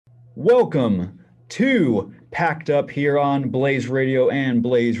Welcome to Packed Up here on Blaze Radio and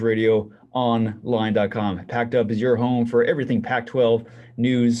BlazeRadioOnline.com. Packed Up is your home for everything Pac-12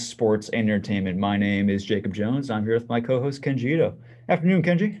 news, sports, and entertainment. My name is Jacob Jones. I'm here with my co-host Kenji. Afternoon,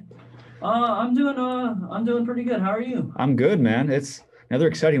 Kenji. I'm doing pretty good. How are you? I'm good, man. It's another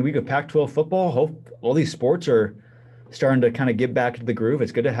exciting week of Pac-12 football. Hope all these sports are starting to kind of get back into the groove.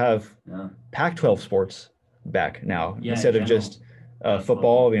 It's good to have Pac-12 sports back now instead of just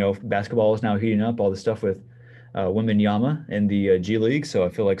football. You know, basketball is now heating up. All the stuff with Wembanyama in the G League. So I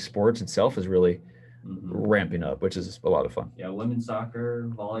feel like sports itself is really ramping up, which is a lot of fun. Yeah, women's soccer,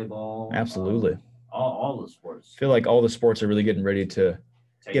 volleyball. Absolutely. All the sports. I feel like all the sports are really getting ready to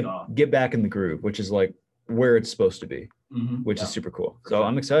get back in the groove, which is like where it's supposed to be, which is super cool. So sure.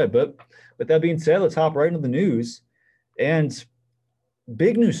 I'm excited. But with that being said, let's hop right into the news. And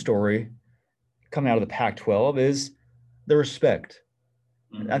big news story coming out of the Pac-12 is the respect.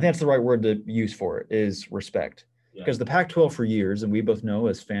 I think that's the right word to use for it, is respect. Because the Pac-12 for years, and we both know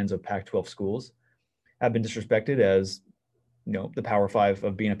as fans of Pac-12 schools, have been disrespected as, you know, the Power Five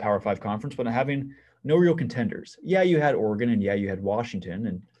of being a Power Five conference, but having no real contenders. Yeah, you had Oregon, and yeah, you had Washington,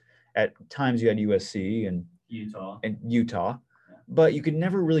 and at times you had USC and Utah, but you could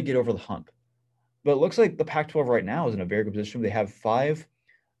never really get over the hump. But it looks like the Pac-12 right now is in a very good position. They have 5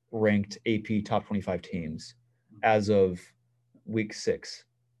 ranked AP top 25 teams as of week 6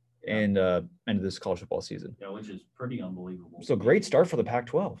 and end of this college football season. Yeah, which is pretty unbelievable. So great start for the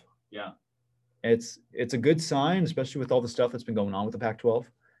Pac-12. Yeah. It's a good sign, especially with all the stuff that's been going on with the Pac-12.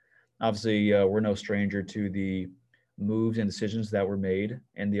 Obviously, we're no stranger to the moves and decisions that were made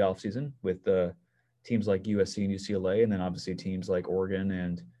in the offseason with teams like USC and UCLA, and then obviously teams like Oregon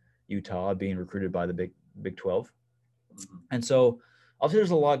and Utah being recruited by the Big 12. And so obviously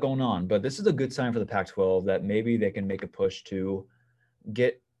there's a lot going on, but this is a good sign for the Pac-12 that maybe they can make a push to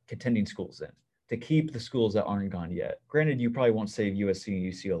get contending schools in, to keep the schools that aren't gone yet. Granted, you probably won't save USC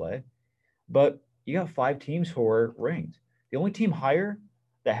and UCLA, but you have 5 teams who are ranked. The only team higher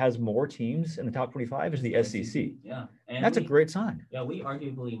that has more teams in the top 25 is the SEC. Yeah. And that's a great sign. Yeah, we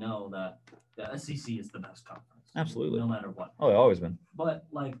arguably know that the SEC is the best conference. Absolutely. No matter what. Oh, it's always been. But,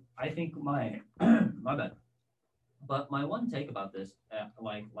 like, I think my bad. But my one take about this,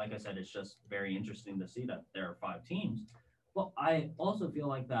 like I said, it's just very interesting to see that there are 5 teams. Well, I also feel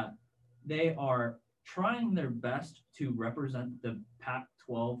like that they are trying their best to represent the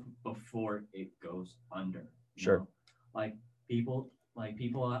Pac-12 before it goes under. Sure. Know? Like people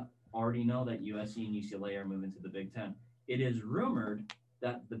already know that USC and UCLA are moving to the Big Ten. It is rumored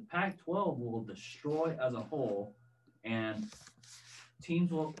that the Pac-12 will destroy as a whole, and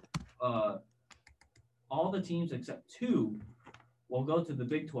teams will, all the teams except 2 will go to the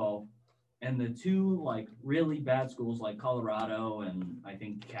Big 12, and the 2 like really bad schools like Colorado and I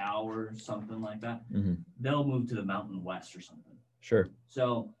think Cal or something like that, they'll move to the Mountain West or something. Sure.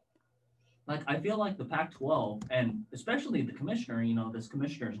 So, like, I feel like the Pac-12, and especially the commissioner, you know, this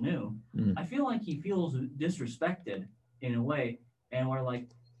commissioner is new. I feel like he feels disrespected in a way. And we're like,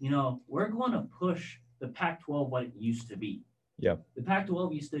 you know, we're going to push the Pac-12 what it used to be. Yeah. The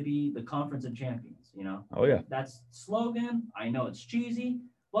Pac-12 used to be the Conference of Champions, you know? Oh, yeah. That's slogan. I know it's cheesy,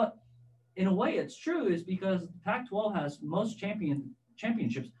 but in a way it's true, is because the Pac-12 has most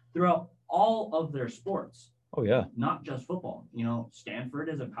championships throughout all of their sports. Oh, yeah. Not just football. You know, Stanford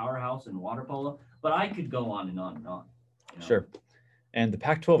is a powerhouse in water polo, but I could go on and on and on. You know? Sure. And the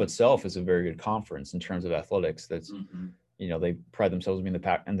Pac-12 itself is a very good conference in terms of athletics. That's, you know, they pride themselves on being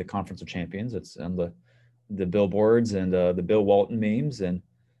the Conference of Champions. It's on the billboards and the Bill Walton memes and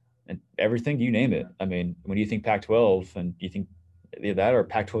everything, you name it. I mean, when you think Pac-12 and you think either that or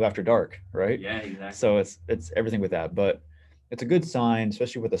Pac-12 after dark, right? Yeah, exactly. So it's everything with that, but it's a good sign,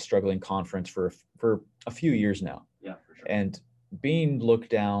 especially with a struggling conference for a few years now. Yeah, for sure. And being looked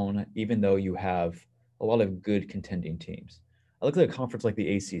down, even though you have a lot of good contending teams. I look at a conference like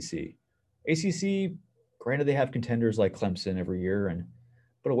the ACC. ACC, granted, they have contenders like Clemson every year,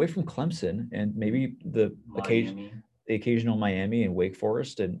 but away from Clemson and maybe the occasional Miami and Wake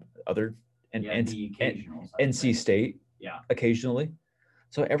Forest and other and NC State, occasionally.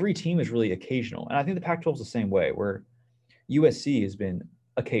 So every team is really occasional, and I think the Pac-12 is the same way, where USC has been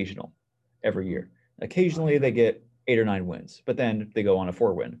occasional every year. Occasionally they get 8 or 9 wins, but then they go on a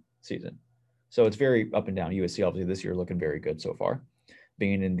 4-win season. So it's very up and down. USC obviously this year looking very good so far,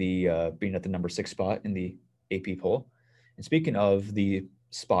 being at the number 6 spot in the AP poll. And speaking of the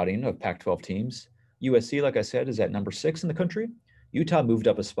spotting of Pac-12 teams, USC, like I said, is at number 6 in the country. Utah moved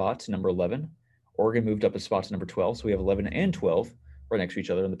up a spot to number 11. Oregon moved up a spot to number 12. So we have 11 and 12 right next to each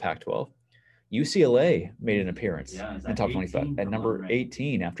other in the Pac-12. UCLA made an appearance Yeah, it's in at top 25 18 at from number unranked.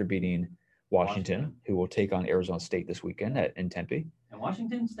 18 after beating Washington, who will take on Arizona State this weekend in Tempe. And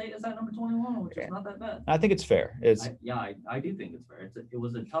Washington State is at number 21, which is Yeah. not that bad. I think it's fair. I do think it's fair. It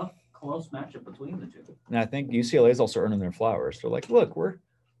was a tough, close matchup between the two. And I think UCLA is also earning their flowers. They're like, look, we're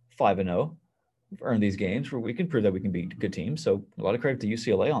 5-0. We've earned these games where we can prove that we can beat good teams. So a lot of credit to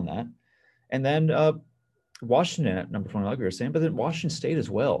UCLA on that. And then Washington at number 20, like we were saying, but then Washington State as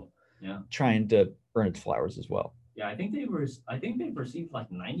well. Yeah. Trying to earn its flowers as well. Yeah, I think they've received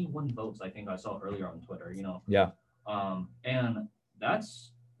like 91 votes. I think I saw earlier on Twitter. Yeah. And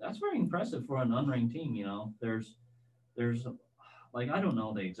that's very impressive for an unranked team. There's like I don't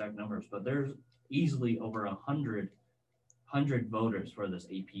know the exact numbers, but there's easily over 100 voters for this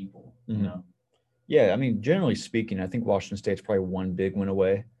AP poll. Yeah, I mean, generally speaking, I think Washington State's probably one big win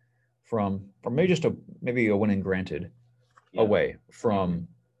away from maybe just a winning granted away from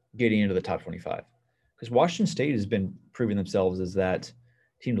getting into the top 25. Because Washington State has been proving themselves as that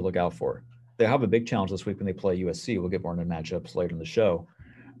team to look out for. They have a big challenge this week when they play USC. We'll get more into matchups later in the show.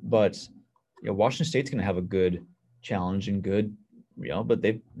 But Washington State's going to have a good challenge and good, but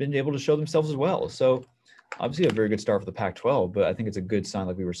they've been able to show themselves as well. So obviously a very good start for the Pac-12, but I think it's a good sign,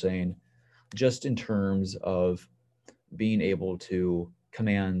 like we were saying, just in terms of being able to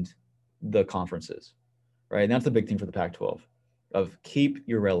command the conferences, right? And that's the big thing for the Pac-12, of keep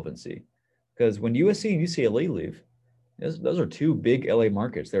your relevancy. Because when USC and UCLA leave, those are two big LA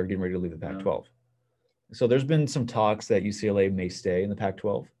markets that are getting ready to leave the Pac-12. So there's been some talks that UCLA may stay in the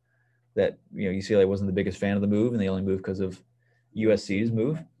Pac-12, that UCLA wasn't the biggest fan of the move, and they only moved because of USC's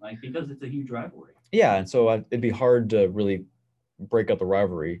move. Like, because it's a huge rivalry. Yeah, and so it'd be hard to really break up the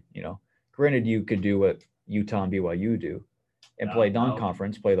rivalry. Granted, you could do what Utah and BYU do, and play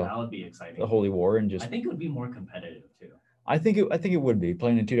non-conference, play that would be exciting. The Holy War, and just. I think it would be more competitive too. I think it would be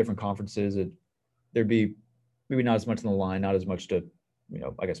playing in two different conferences. There'd be maybe not as much on the line, not as much to,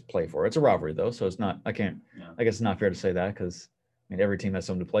 I guess play for. It's a rivalry though, so it's not. I guess it's not fair to say that, because every team has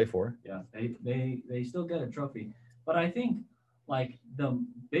something to play for. Yeah, they still get a trophy, but I think like the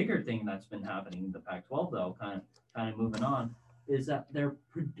bigger thing that's been happening in the Pac-12 though, kind of moving on, is that they're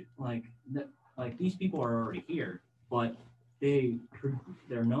like these people are already here, but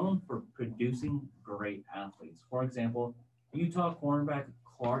they're known for producing great athletes. For example, Utah cornerback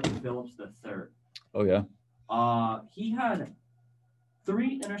Clark Phillips III. Oh yeah. He had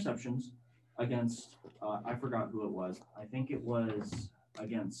 3 interceptions against I forgot who it was. I think it was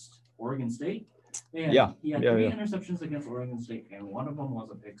against Oregon State. And he had 3 interceptions against Oregon State, and one of them was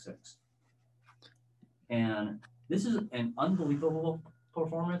a pick 6. And this is an unbelievable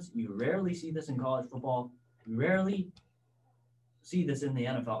performance. You rarely see this in college football. You rarely see this in the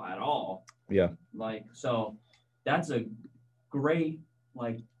NFL at all. Yeah. So that's a great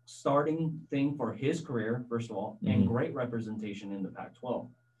starting thing for his career, first of all, and great representation in the Pac-12.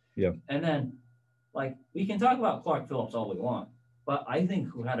 Yeah. And then we can talk about Clark Phillips all we want, but I think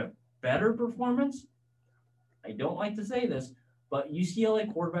who had a better performance, I don't like to say this, but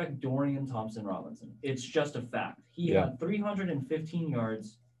UCLA quarterback Dorian Thompson-Robinson. It's just a fact. He had 315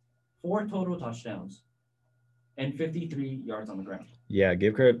 yards, 4 total touchdowns, and 53 yards on the ground. Yeah,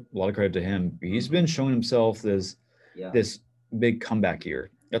 give a lot of credit to him. He's been showing himself as this big comeback year.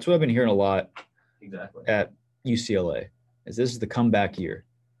 That's what I've been hearing a lot. Exactly. At UCLA, this is the comeback year,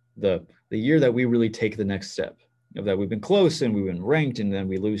 the year that we really take the next step. Of that we've been close and we've been ranked, and then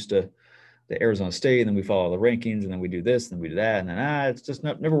we lose to the Arizona State, and then we follow the rankings, and then we do this, and then we do that, and then it's just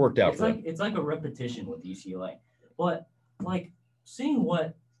never worked out for them. It's like a repetition with UCLA, but seeing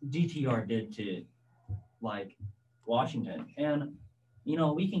what DTR did to Washington, and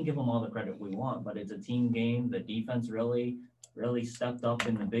we can give them all the credit we want, but it's a team game. The defense really stepped up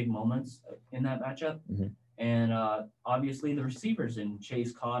in the big moments in that matchup, and obviously the receivers in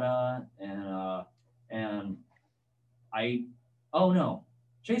Chase Cotta and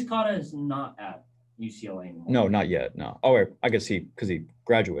Chase Cotta is not at UCLA anymore. No, not yet. No. Oh, I guess because he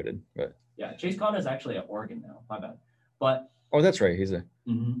graduated. But yeah, Chase Cotta is actually at Oregon now. My bad. But that's right. He's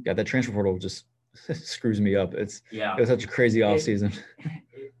that transfer portal just screws me up. It was such a crazy off season.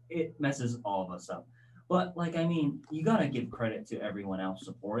 It messes all of us up. But you gotta give credit to everyone else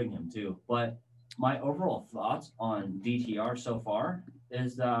supporting him too. But my overall thoughts on DTR so far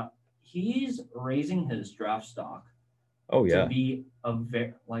is that he's raising his draft stock. Oh yeah. To be a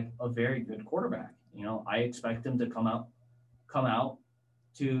very good quarterback. I expect him to come out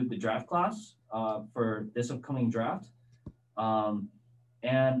to the draft class for this upcoming draft.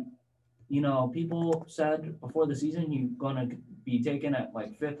 And people said before the season he's gonna be taken at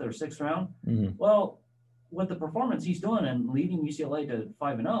 5th or 6th round. Well, with the performance he's doing and leading UCLA to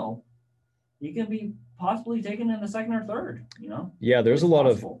 5-0, he can be possibly taken in the second or third. Yeah, there's It's a lot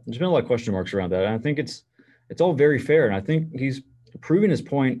possible. there's been a lot of question marks around that. And I think it's all very fair. And I think he's proven his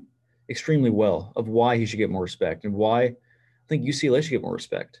point extremely well of why he should get more respect and why I think UCLA should get more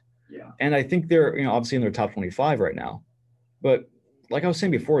respect. Yeah. And I think they're, obviously in their top 25 right now. But like I was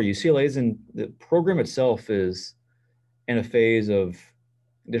saying before, UCLA is in the program itself is in a phase of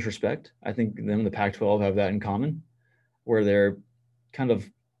disrespect. I think them and the Pac-12 have that in common, where they're kind of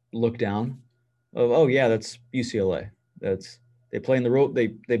looked down. Of oh yeah, that's UCLA. That's they play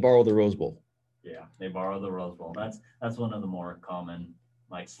in they borrow the Rose Bowl. Yeah, they borrow the Rose Bowl. That's one of the more common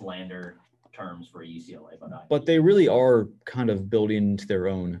like slander terms for UCLA, but they really are kind of building into their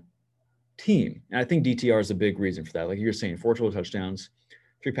own team, and I think DTR is a big reason for that. Like you're saying, 4 total touchdowns,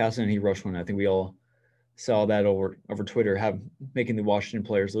 3 passing, and he rushed one. I think we all saw that over Twitter, making the Washington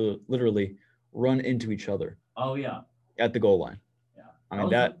players literally run into each other. Oh yeah, at the goal line. Yeah, I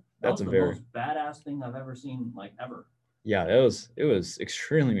mean that's a very most badass thing I've ever seen, like ever. Yeah, it was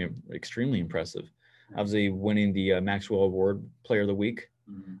extremely impressive. Obviously, winning the Maxwell Award Player of the Week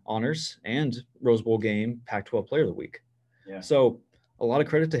honors and Rose Bowl game Pac-12 Player of the Week. Yeah. So a lot of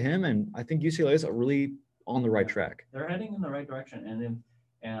credit to him, and I think UCLA is really on the right track. They're heading in the right direction,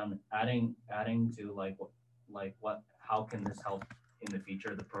 and adding to what how can this help in the future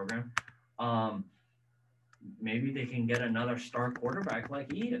of the program? Maybe they can get another star quarterback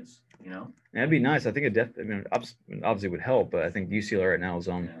like he is. That'd be nice. I think it obviously would help, but I think UCLA right now is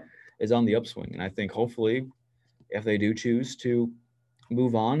on the upswing, and I think hopefully, if they do choose to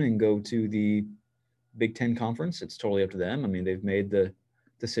move on and go to the Big Ten conference, it's totally up to them. I mean, they've made the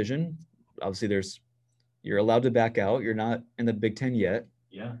decision. Obviously, you're allowed to back out. You're not in the Big Ten yet.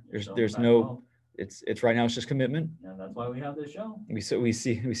 Yeah. There's no. It's right now. It's just commitment. Yeah, that's why we have this show. We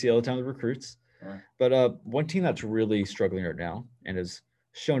see all the time the recruits. Yeah. But one team that's really struggling right now and has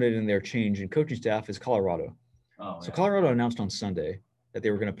shown it in their change in coaching staff is Colorado. So Colorado announced on Sunday that they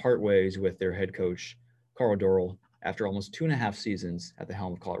were going to part ways with their head coach, Carl Dorrell, after almost 2.5 seasons at the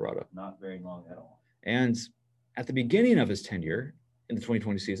helm of Colorado. Not very long at all. And at the beginning of his tenure in the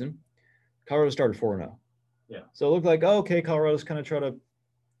 2020 season, Colorado started 4-0. Yeah. So it looked like, okay, Colorado's kind of try to,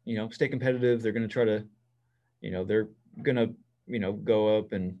 stay competitive. They're going to try to, they're going to, go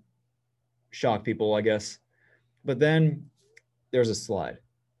up and shock people, I guess. But then there's a slide.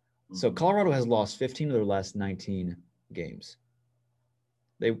 So Colorado has lost 15 of their last 19 games.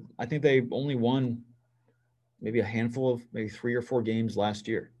 I think they only won maybe a handful of maybe 3 or 4 games last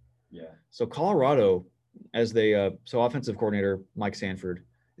year. Yeah. So Colorado, as so offensive coordinator Mike Sanford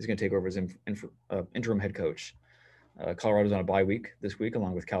is going to take over as interim head coach. Colorado's on a bye week this week,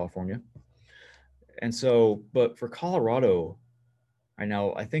 along with California. And so, but for Colorado right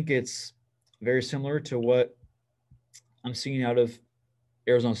now, I think it's very similar to what I'm seeing out of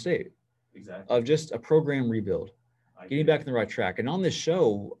Arizona State. Exactly. Of just a program rebuild, getting back on the right track. And on this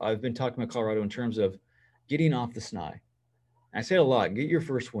show, I've been talking about Colorado in terms of getting off the snide. I say it a lot, get your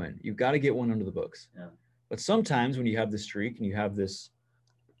first win. You've got to get one under the books. Yeah. But sometimes when you have this streak and you have this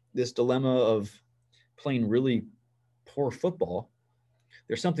dilemma of playing really poor football,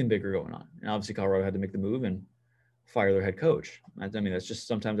 there's something bigger going on. And obviously Colorado had to make the move and fire their head coach. I mean,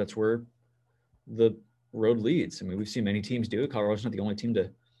 sometimes that's where the road leads. I mean, we've seen many teams do it. Colorado's not the only team to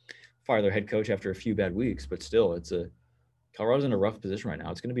fire their head coach after a few bad weeks, but still Colorado's in a rough position right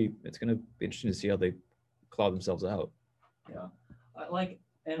now. It's going to be interesting to see how they claw themselves out. Yeah.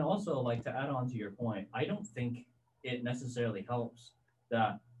 And also to add on to your point, I don't think it necessarily helps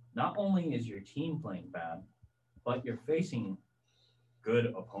that not only is your team playing bad, but you're facing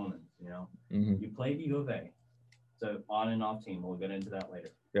good opponents. You played U of A, so on and off team. We'll get into that later.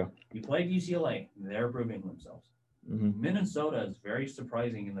 Yeah. You played UCLA. They're proving themselves. Minnesota is very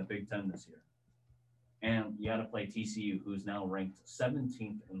surprising in the Big Ten this year. And you had to play TCU, who's now ranked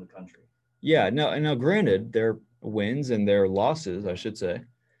 17th in the country. Yeah. Now, granted, their wins and their losses, I should say,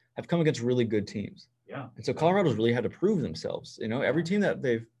 have come against really good teams. Yeah. And so Colorado's really had to prove themselves. Every team that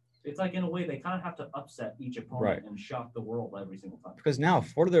they've. It's like, in a way, they kind of have to upset each opponent and shock the world every single time. Because now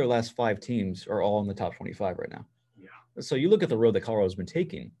 4 of their last 5 teams are all in the top 25 right now. Yeah. So you look at the road that Colorado's been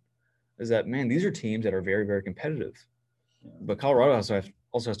taking, is that, man, these are teams that are very, very competitive. Yeah. But Colorado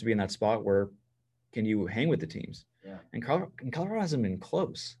also has to be in that spot where can you hang with the teams? Yeah. And Colorado hasn't been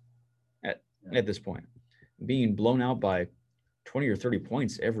close at this point, being blown out by 20 or 30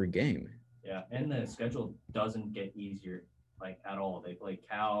 points every game. Yeah, and the schedule doesn't get easier at all. They play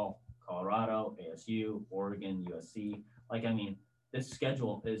Cal, Colorado, ASU, Oregon, USC. This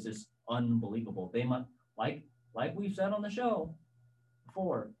schedule is just unbelievable. They might, like we've said on the show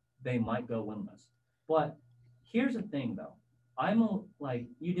before, they might go winless. But here's the thing, though. like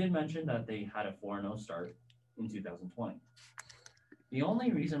you did mention that they had a 4-0 start in 2020. The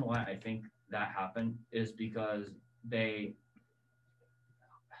only reason why I think that happened is because they,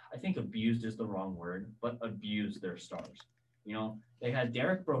 I think abused is the wrong word, but abused their stars. You know, they had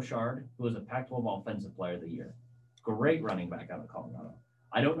Derek Brochard, who was a Pac-12 Offensive Player of the Year. Great running back out of Colorado.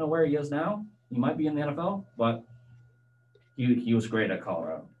 I don't know where he is now. He might be in the NFL, but he was great at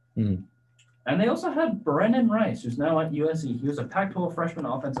Colorado. Mm. And they also had Brendan Rice, who's now at USC. He was a Pac-12 Freshman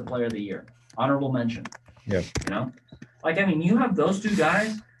Offensive Player of the Year. Honorable mention. Yeah. You know? Like, I mean, you have those two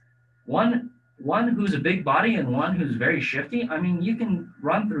guys, one who's a big body and one who's very shifty. I mean, you can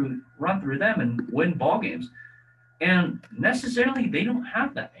run through them and win ball games. And necessarily, they don't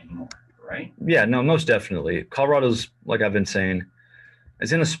have that anymore, right? Yeah, no, most definitely. Colorado's, like I've been saying,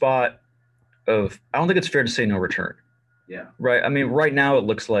 is in a spot of, I don't think it's fair to say no return. Yeah. Right? I mean, right now it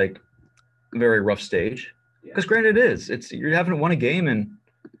looks like a very rough stage. Because granted it is. You haven't won a game, and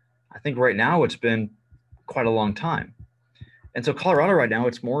I think right now it's been quite a long time. And so Colorado right now,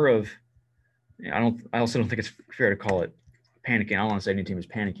 it's more of, I also don't think it's fair to call it panicking. I don't want to say any team is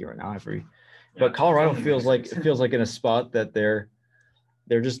panicking right now. But Colorado feels like in a spot that they're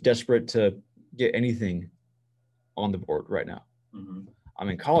just desperate to get anything on the board right now. Mm-hmm. I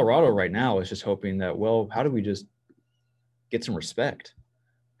mean, Colorado right now is just hoping that, well, how do we just get some respect?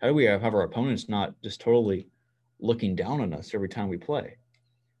 How do we have our opponents not just totally looking down on us every time we play?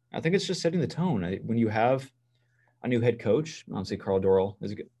 I think it's just setting the tone. When you have a new head coach, obviously Carl Dorrell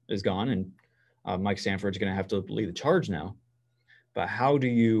is gone, and Mike Sanford's going to have to lead the charge now. But how do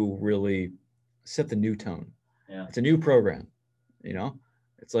you really set the new tone? Yeah. It's a new program, you know?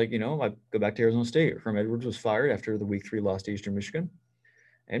 It's like, I go back to Arizona State. Herm Edwards was fired after the Week 3 loss to Eastern Michigan,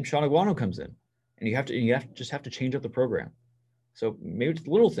 and Sean Aguano comes in, and you have to change up the program. So maybe it's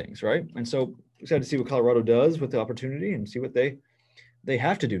little things, right? And so we excited to see what Colorado does with the opportunity and see what they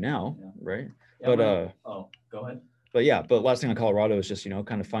have to do now, right? Yeah, but go ahead. But last thing on Colorado is just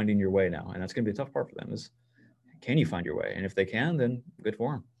kind of finding your way now, and that's going to be a tough part for them. Is can you find your way? And if they can, then good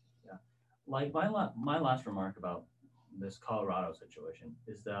for them. Yeah, like my last remark about this Colorado situation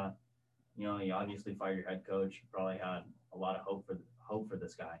is that you obviously fired your head coach. You probably had a lot of hope for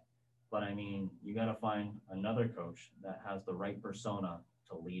this guy, but I mean, you got to find another coach that has the right persona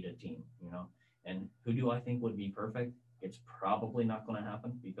to lead a team. And who do I think would be perfect? It's probably not going to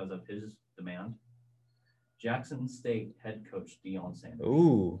happen because of his demand. Jackson State head coach Deion Sanders.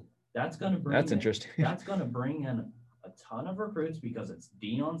 Ooh, that's interesting. That's going to bring in a ton of recruits because it's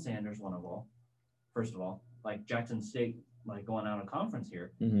Deion Sanders. First of all, like Jackson State, like going out of conference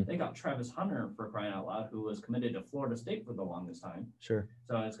here, mm-hmm. They got Travis Hunter, for crying out loud, who was committed to Florida State for the longest time. Sure.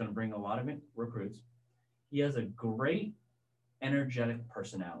 So it's going to bring a lot of recruits. He has a great, energetic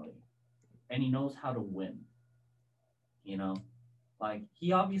personality, and he knows how to win. Like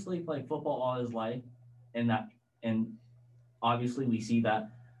he obviously played football all his life. And obviously we see that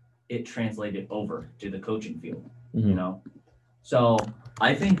it translated over to the coaching field, mm-hmm. So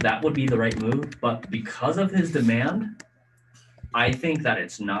I think that would be the right move. But because of his demand, I think that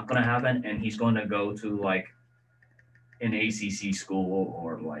it's not going to happen. And he's going to go to like an ACC school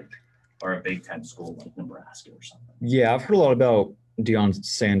or a Big Ten school like Nebraska or something. Yeah, I've heard a lot about Deion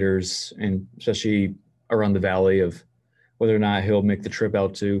Sanders, and especially around the Valley, of whether or not he'll make the trip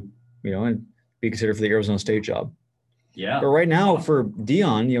out to, and be considered for the Arizona State job. Yeah. But right now for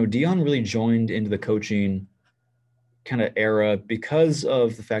Deion, Deion really joined into the coaching kind of era because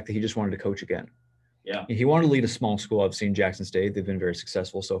of the fact that he just wanted to coach again. Yeah. He wanted to lead a small school. I've seen Jackson State. They've been very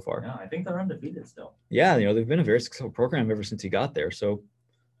successful so far. Yeah, I think they're undefeated still. Yeah, they've been a very successful program ever since he got there. So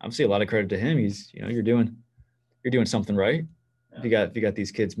obviously a lot of credit to him. He's, you're doing something right. Yeah. If you got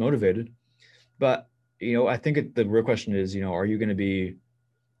these kids motivated. But, I think the real question is, are you going to be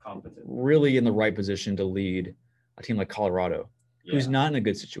competent, really in the right position to lead a team like Colorado, who's not in a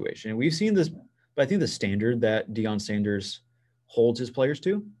good situation? And we've seen this, but I think the standard that Deion Sanders holds his players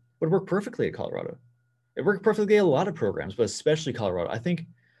to would work perfectly at Colorado. It worked perfectly at a lot of programs, but especially Colorado. I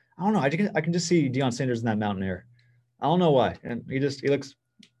don't know. I can just see Deion Sanders in that mountain air. I don't know why. And he looked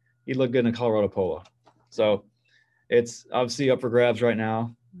good in a Colorado polo. So it's obviously up for grabs right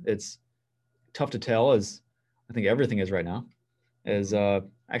now. It's tough to tell, as I think everything is right now. As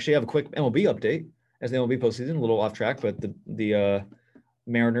actually, I have a quick MLB update as the MLB postseason, a little off track, but the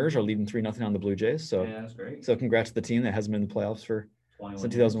Mariners are leading 3-0 on the Blue Jays. So yeah, that's great. So congrats to the team that hasn't been in the playoffs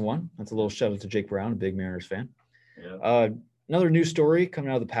since 2001. That's a little shout out to Jake Brown, a big Mariners fan. Yeah. Another news story coming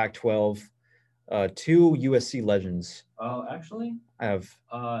out of the Pac-12. 2 USC legends. Oh, actually, I have.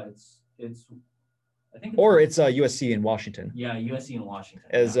 It's. I think. It's USC in Washington. Yeah, USC in Washington.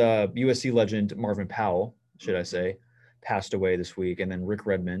 As USC legend Marvin Powell, should I say, passed away this week, and then Rick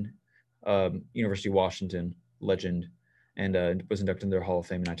Redmond, University of Washington legend, and was inducted in their Hall of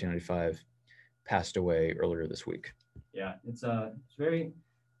Fame in 1995, passed away earlier this week. Yeah, it's a very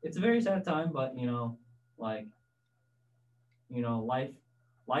sad time, but like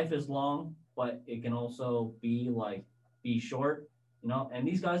life is long, but it can also be short, and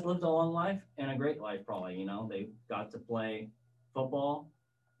these guys lived a long life and a great life, probably. They got to play football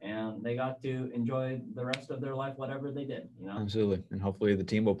and they got to enjoy the rest of their life, whatever they did. Absolutely, and hopefully the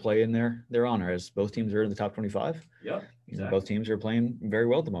team will play in their honor, as both teams are in the top 25. Yep, exactly. Both teams are playing very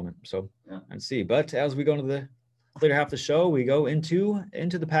well at the moment, so Yeah. let's see. But as we go into the later half of the show, we go into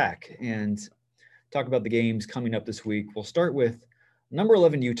the pack and talk about the games coming up this week. We'll start with number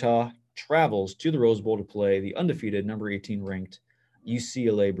 11 Utah travels to the Rose Bowl to play the undefeated number 18 ranked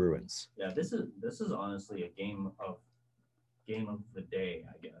UCLA Bruins. Yeah, this is honestly a game of the day,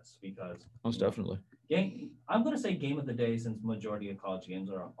 I guess, because most definitely I'm going to say game of the day, since majority of college games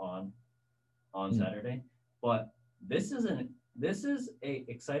are on Saturday, but this is a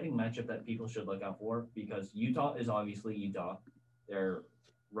exciting matchup that people should look out for, because Utah is obviously Utah. They're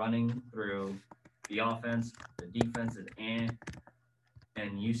running through the offense, the defense is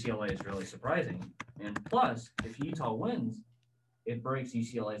and UCLA is really surprising. And plus, if Utah wins, it breaks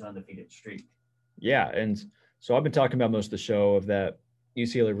UCLA's undefeated streak. Yeah, and so I've been talking about most of the show of that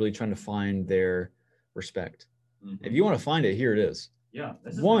UCLA really trying to find their respect. Mm-hmm. If you want to find it, here it is. Yeah,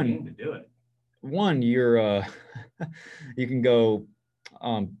 this is the game to do it. One, you're you can go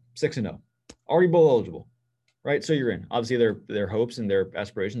 6-0, already bowl eligible, right? So you're in. Obviously, their hopes and their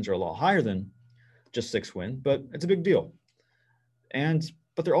aspirations are a lot higher than just 6 win, but it's a big deal.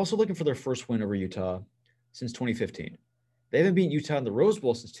 But they're also looking for their first win over Utah since 2015. They haven't beaten Utah in the Rose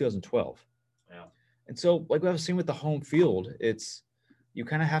Bowl since 2012. Yeah. And so, like we've seen with the home field, you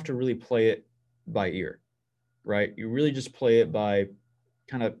kind of have to really play it by ear, right? You really just play it by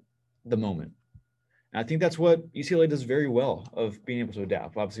kind of the moment. And I think that's what UCLA does very well, of being able to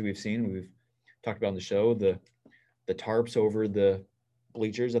adapt. Obviously, we've talked about on the show, the tarps over the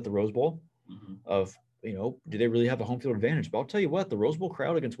bleachers at the Rose Bowl, mm-hmm. of, do they really have a home field advantage? But I'll tell you what, the Rose Bowl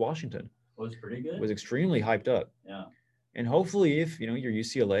crowd against Washington was pretty good. Was extremely hyped up. Yeah. And hopefully, if you're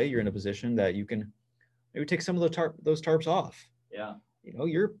UCLA, you're in a position that you can maybe take some of those tarps off. Yeah.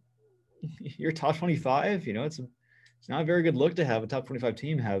 You're top 25. It's not a very good look to have a top 25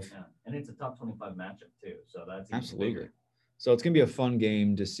 team have. Yeah. And it's a top 25 matchup too, so that's absolutely bigger. So it's gonna be a fun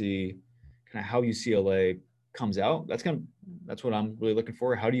game to see kind of how UCLA comes out. That's what I'm really looking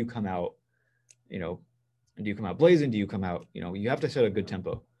for. How do you come out? Do you come out blazing? Do you come out? You have to set a good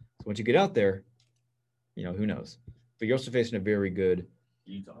tempo. So once you get out there, who knows? But you're also facing a very good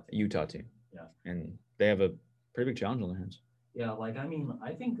Utah team. Yeah. And they have a pretty big challenge on their hands. Yeah,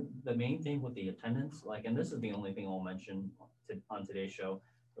 I think the main thing with the attendance, and this is the only thing I'll mention on today's show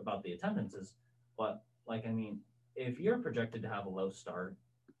about the attendances, but if you're projected to have a low start,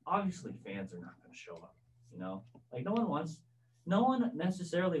 obviously fans are not going to show up. No one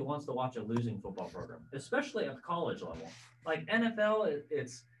necessarily wants to watch a losing football program, especially at the college level. Like NFL,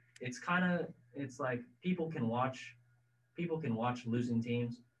 it's like people can watch losing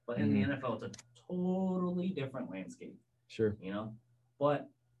teams, but in the NFL, it's a totally different landscape. Sure. But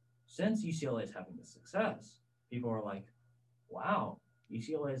since UCLA is having this success, people are like, wow,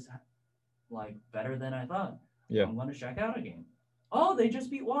 UCLA is better than I thought. Yeah. I'm going to check out a game. Oh, they just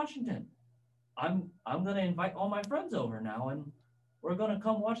beat Washington. I'm going to invite all my friends over now, and we're going to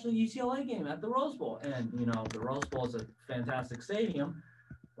come watch the UCLA game at the Rose Bowl. And, the Rose Bowl is a fantastic stadium.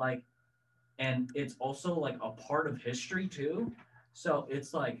 And it's also a part of history too. So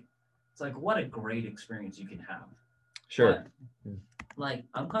it's what a great experience you can have. Sure. But,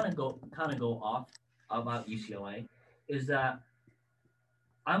 I'm kind of go off about UCLA is that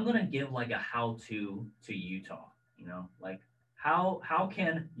I'm gonna give a how-to to Utah. How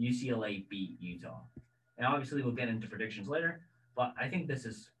can UCLA beat Utah? And obviously we'll get into predictions later, but I think this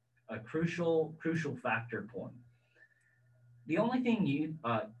is a crucial factor point. The only thing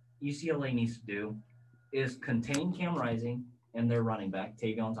UCLA needs to do is contain Cam Rising and their running back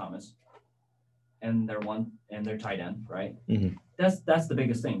Tavion Thomas, and their tight end, right? Mm-hmm. That's the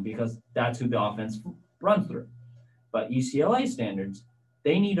biggest thing, because that's who the offense runs through. But UCLA standards,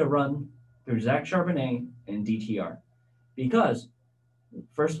 they need to run through Zach Charbonnet and DTR, because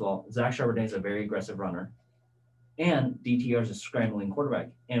first of all, Zach Charbonnet is a very aggressive runner, and DTR is a scrambling quarterback,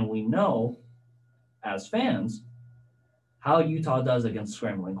 and we know as fans how Utah does against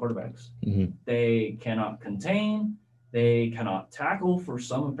scrambling quarterbacks. Mm-hmm. They cannot contain, they cannot tackle for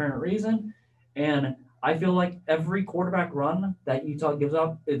some apparent reason. And I feel like every quarterback run that Utah gives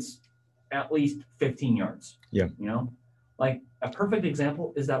up, it's at least 15 yards. Yeah. Like a perfect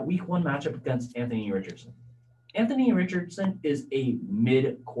example is that week 1 matchup against Anthony Richardson. Anthony Richardson is a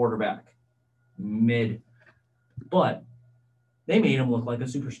mid quarterback, but they made him look like a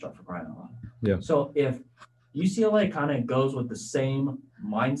superstar for crying out loud. Yeah. So if UCLA kind of goes with the same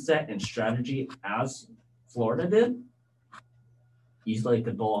mindset and strategy as Florida did, UCLA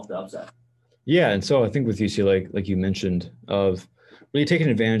could pull off the upset. Yeah, and so I think with UCLA, like you mentioned, of really taking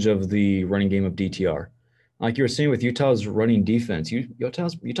advantage of the running game of DTR. Like you were saying with Utah's running defense,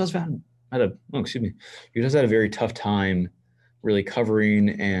 Utah's had a very tough time really covering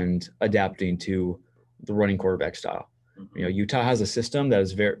and adapting to the running quarterback style. Mm-hmm. Utah has a system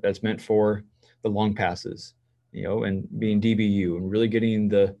that's meant for the long passes, and being DBU and really getting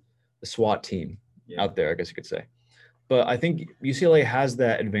the SWAT team out there, I guess you could say. But I think UCLA has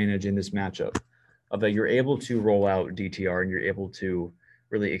that advantage in this matchup of that you're able to roll out DTR and you're able to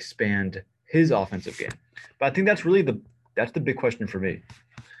really expand his offensive game. But I think that's really the big question for me,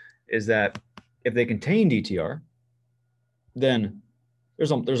 is that if they contain DTR, then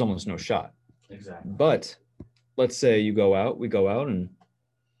there's almost no shot. Exactly. But let's say we go out and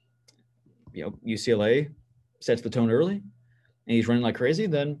UCLA sets the tone early and he's running like crazy,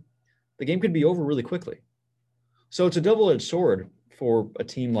 then the game could be over really quickly. So it's a double-edged sword for a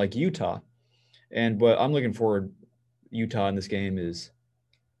team like Utah. And what I'm looking forward Utah in this game is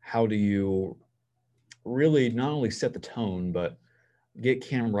how do you really not only set the tone, but get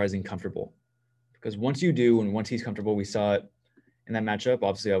Cam Rising comfortable. Because once you do, and once he's comfortable, we saw it in that matchup.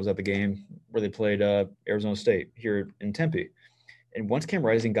 Obviously, I was at the game where they played Arizona State here in Tempe. And once Cam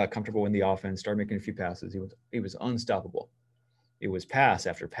Rising got comfortable in the offense, started making a few passes, he was unstoppable. It was pass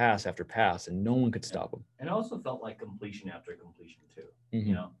after pass after pass, and no one could stop him. And it also felt like completion after completion too.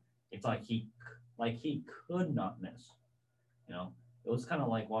 Mm-hmm. It's like he could not miss. It was kind of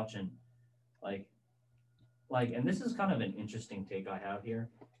like watching, like, and this is kind of an interesting take I have here.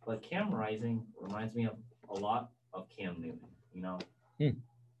 But Cam Rising reminds me of a lot of Cam Newton.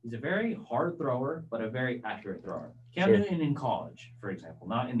 He's a very hard thrower, but a very accurate thrower. Cam Newton in college, for example,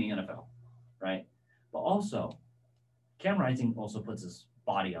 not in the NFL, right? But also, Cam Rising also puts his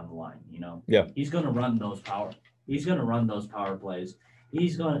body on the line. Yeah. He's going to run those power. He's going to run those power plays.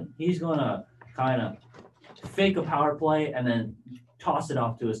 He's going to kind of fake a power play and then toss it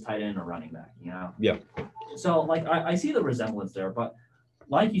off to his tight end or running back. Yeah. So I see the resemblance there, but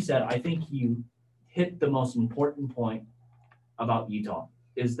like you said, I think you hit the most important point about Utah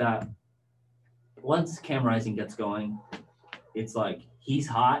is that once Cam Rising gets going, it's like he's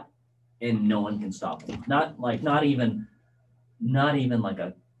hot and no one can stop him. Not even like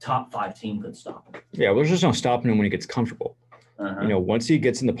a top 5 team could stop him. Yeah, there's just no stopping him when he gets comfortable. Uh-huh. Once he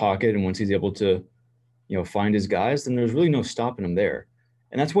gets in the pocket and once he's able to, find his guys, then there's really no stopping him there.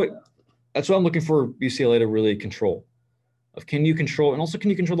 And that's what I'm looking for UCLA to really control. Can you control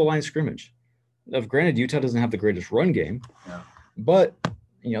the line of scrimmage? Granted, Utah doesn't have the greatest run game, but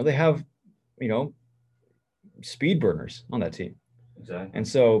they have speed burners on that team. Exactly. And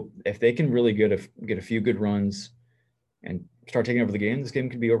so if they can really get a few good runs and start taking over the game, this game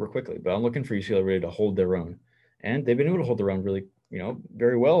could be over quickly. But I'm looking for UCLA really to hold their own, and they've been able to hold their own really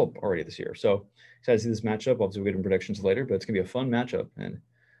very well already this year. So excited to see this matchup. Obviously, we'll get in predictions later, but it's gonna be a fun matchup and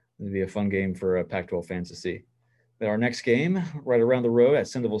it'll be a fun game for Pac-12 fans to see. Then our next game, right around the road at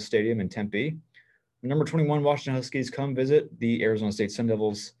Sun Devil Stadium in Tempe, number 21 Washington Huskies come visit the Arizona State Sun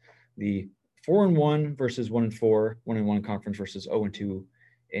Devils, the 4-1 versus 1-4, 1-1 conference versus 0-2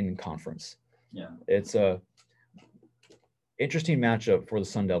 in conference. Yeah, it's a interesting matchup for the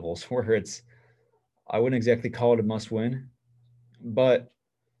Sun Devils, where I wouldn't exactly call it a must-win, but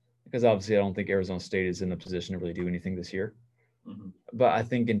because obviously I don't think Arizona State is in a position to really do anything this year. Mm-hmm. But I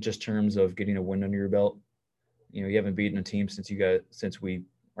think in just terms of getting a win under your belt, you haven't beaten a team since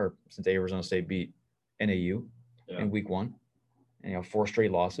Arizona State beat NAU in week 1, and 4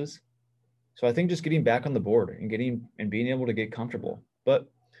 straight losses. So I think just getting back on the board and being able to get comfortable. But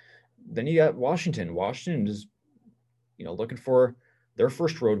then you got Washington. Washington is, looking for their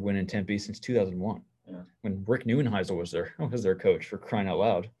first road win in Tempe since 2001, when Rick Neuenheisel was their coach, for crying out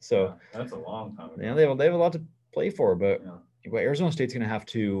loud. So that's a long time ago. They have a lot to play for, but what Arizona State's going to have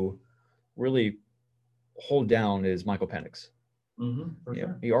to really hold down is Michael Penix. Mm-hmm, for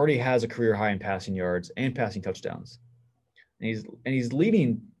sure. He already has a career high in passing yards and passing touchdowns, and he's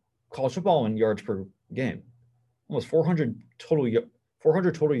leading college football in yards per game, almost 400 total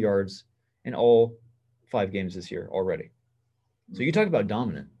yards in all 5 games this year already. So you talk about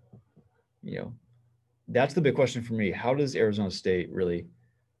dominant. That's the big question for me. How does Arizona State really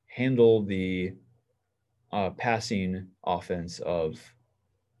handle the passing offense of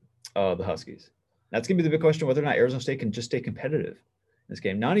the Huskies? That's going to be the big question, whether or not Arizona State can just stay competitive in this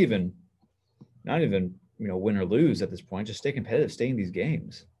game. Not even, win or lose at this point. Just stay competitive, stay in these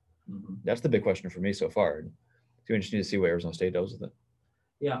games. Mm-hmm. That's the big question for me so far. It's interesting to see what Arizona State does with it.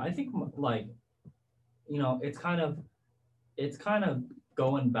 Yeah, I think it's kind of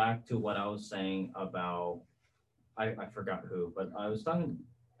going back to what I was saying about I forgot who, but I was talking.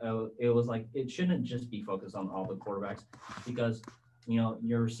 It was like it shouldn't just be focused on all the quarterbacks because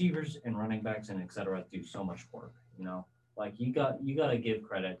your receivers and running backs and etc. do so much work. Like you got to give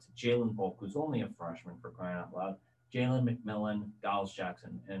credit to Jalen Polk, who's only a freshman for crying out loud. Jalen McMillan, Giles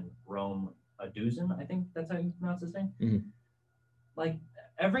Jackson, and Rome Aduzin. I think that's how you pronounce his name. Mm-hmm. Like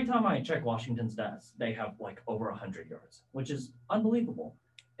every time I check Washington's stats, they have like over 100 yards, which is unbelievable.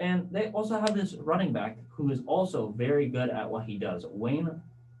 And they also have this running back who is also very good at what he does. Wayne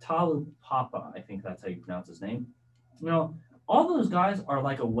Talupapa, I think that's how you pronounce his name. All those guys are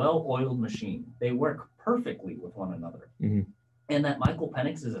like a well-oiled machine. They work perfectly with one another. Mm-hmm. And that Michael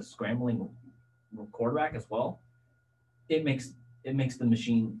Penix is a scrambling quarterback as well. It makes the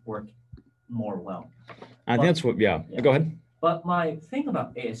machine work more well. I think that's what. Yeah. Go ahead. But my thing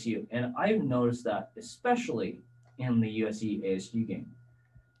about ASU, and I've noticed that especially in the USC ASU game,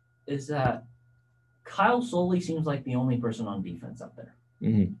 is that Kyle Soley seems like the only person on defense up there.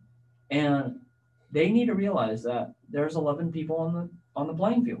 Mm-hmm. And they need to realize that there's 11 people on the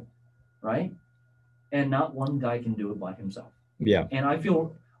playing field, right? And not one guy can do it by himself. Yeah. And I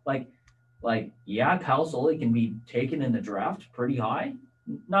feel like Kyle Soley can be taken in the draft pretty high,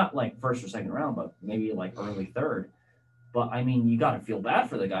 not like first or second round, but maybe like early third. But I mean, you got to feel bad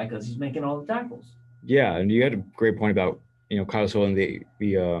for the guy because he's making all the tackles. Yeah, and you had a great point about Kyle Soley and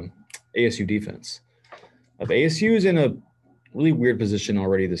the ASU defense. ASU is in a really weird position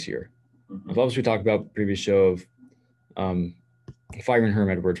already this year. Mm-hmm. I've obviously talked about previous show of firing Herm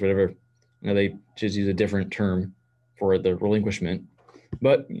Edwards, whatever. They just use a different term for the relinquishment,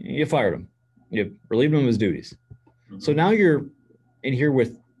 but you fired him. You relieved him of his duties. Mm-hmm. So now you're in here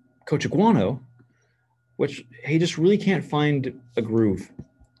with Coach Iguano, which he just really can't find a groove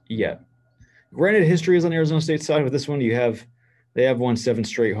yet. Granted, history is on Arizona State's side with this one. They have won 7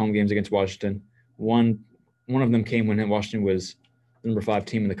 straight home games against Washington. One of them came when Washington was the number 5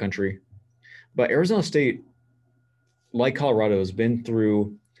 team in the country. But Arizona State, like Colorado, has been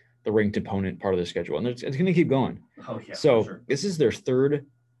through the ranked opponent part of their schedule, and it's going to keep going. Oh yeah. So sure. This is their 3rd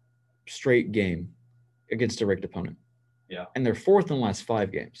straight game against a ranked opponent. Yeah. And they're 4th in the last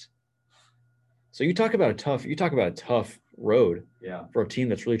 5 games. So you talk about a tough road. Yeah. For a team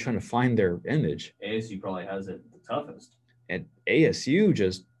that's really trying to find their image. ASU probably has it the toughest. And ASU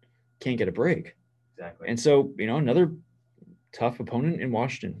just can't get a break. Exactly. And so, another tough opponent in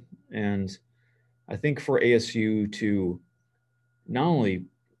Washington. And I think for ASU to not only,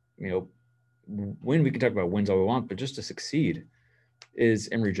 win, we can talk about wins all we want, but just to succeed is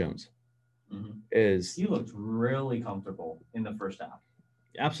Emory Jones. Mm-hmm. He looked really comfortable in the first half.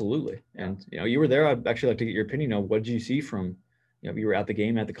 Absolutely. And, you were there. I'd actually like to get your opinion on what did you see from, you were at the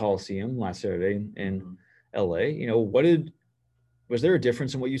game at the Coliseum last Saturday in LA. Was there a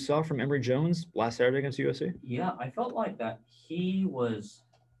difference in what you saw from Emory Jones last Saturday against USC? Yeah, I felt like that he was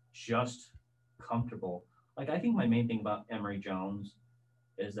just comfortable. Like, I think my main thing about Emory Jones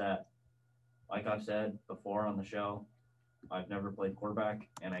is that, like I've said before on the show, I've never played quarterback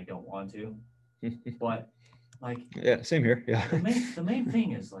and I don't want to. But yeah, same here. Yeah. The main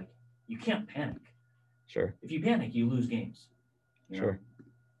thing is you can't panic. Sure. If you panic, you lose games. Sure.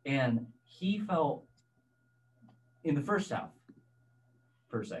 And he felt in the first half,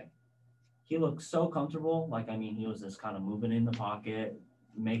 per se, he looked so comfortable. He was just kind of moving in the pocket,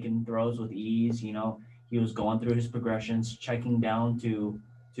 making throws with ease. He was going through his progressions, checking down to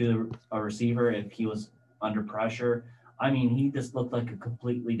a receiver if he was under pressure. He just looked like a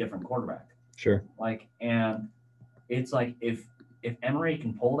completely different quarterback. Sure. And it's if Emory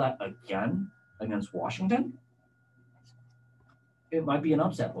can pull that again against Washington, it might be an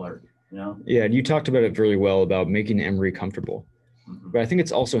upset alert, Yeah, and you talked about it really well about making Emory comfortable. Mm-hmm. But I think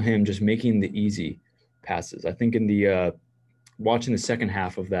it's also him just making the easy passes. I think in the watching the second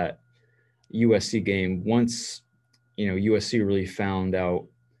half of that USC game, once USC really found out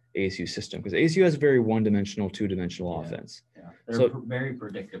ASU system, because ASU has a very one-dimensional, two-dimensional offense. Yeah, they're very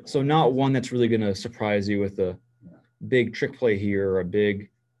predictable. So not one that's really going to surprise you with a big trick play here or a big,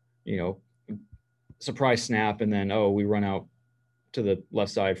 surprise snap, and then we run out to the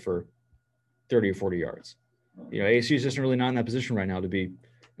left side for 30 or 40 yards. ASU is just really not in that position right now to be.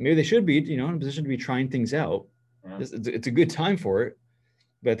 Maybe they should be, in a position to be trying things out. Yeah. It's a good time for it,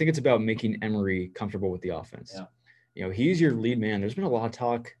 but I think it's about making Emory comfortable with the offense. Yeah. He's your lead man. There's been a lot of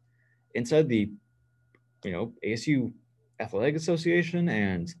talk inside the ASU Athletic Association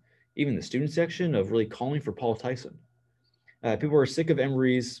and even the student section of really calling for Paul Tyson. People are sick of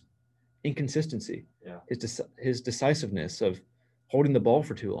Emory's inconsistency, Yeah. his decisiveness of holding the ball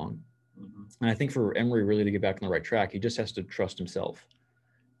for too long. Mm-hmm. And I think for Emory really to get back on the right track, he just has to trust himself.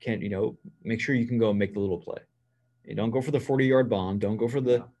 Can't, make sure you can go and make the little play. You don't go for the 40-yard bomb. Don't go for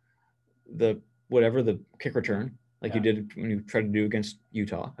the whatever, the kick return like you did when you tried to do against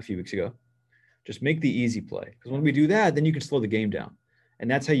Utah a few weeks ago. Just make the easy play. Because when we do that, then you can slow the game down. And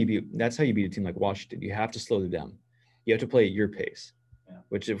that's how you beat a team like Washington. You have to slow them down. You have to play at your pace,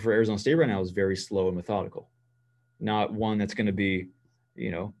 which for Arizona State right now is very slow and methodical. Not one that's going to be,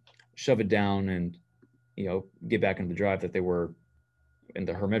 shove it down and, get back into the drive that they were in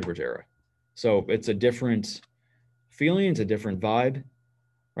the Herm Edwards era. So it's a different feeling. It's a different vibe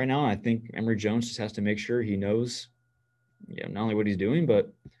right now. I think Emory Jones just has to make sure he knows, not only what he's doing,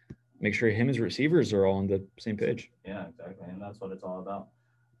 but make sure him and his receivers are all on the same page. Yeah, exactly. And that's what it's all about.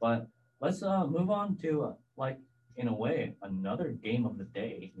 But let's move on to, in a way, another game of the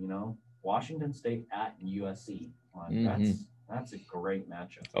day, Washington State at USC. That's a great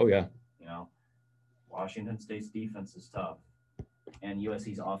matchup. Oh, yeah. Washington State's defense is tough, and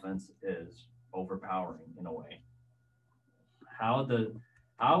USC's offense is overpowering in a way. How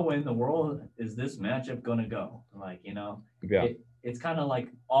in the world is this matchup going to go? It's kind of like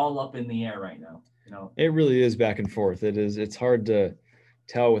all up in the air right now. It really is back and forth. It's hard to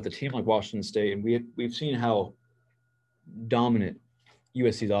tell with a team like Washington State, and we've seen how dominant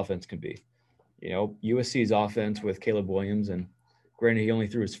USC's offense can be. USC's offense with Caleb Williams, and granted he only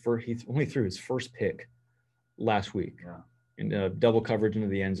threw his first pick last week. Yeah. In double coverage into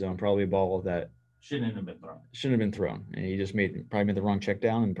the end zone, probably a ball that shouldn't have been thrown. And he just probably made the wrong check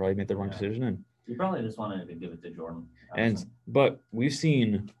down and probably made the wrong decision. And he probably just wanted to give it to Jordan. But we've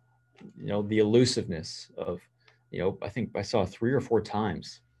seen, the elusiveness of, I think I saw 3 or 4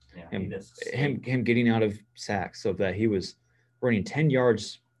 times him getting out of sacks so that he was running 10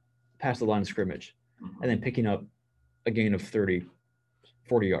 yards past the line of scrimmage and then picking up a gain of 30,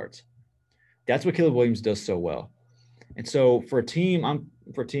 40 yards. That's what Caleb Williams does so well. And so for a team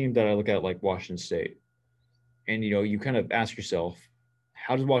that I look at like Washington State, and, you kind of ask yourself,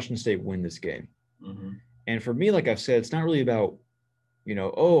 how does Washington State win this game? Mm-hmm. And for me, like I've said, it's not really about,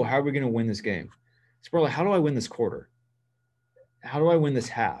 how are we going to win this game? It's more like, how do I win this quarter? How do I win this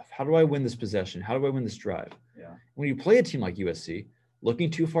half? How do I win this possession? How do I win this drive? Yeah. When you play a team like USC,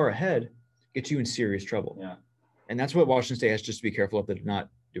 looking too far ahead gets you in serious trouble. Yeah. And that's what Washington State has just to be careful of that they're not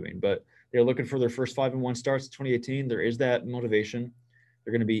doing. But they're looking for their first 5-1 starts in 2018. There is that motivation.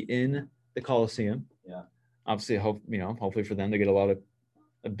 They're going to be in the Coliseum. Yeah. Obviously, hopefully for them, they get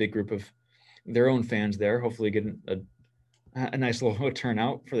a big group of their own fans there. Hopefully, get a nice little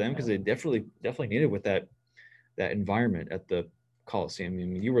turnout for them because they definitely need it with that environment at the Coliseum. I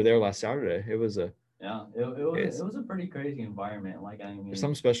mean, you were there last Saturday. It was it was a pretty crazy environment. There's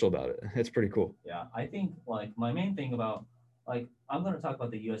something special about it. It's pretty cool. Yeah, I think my main thing about I'm going to talk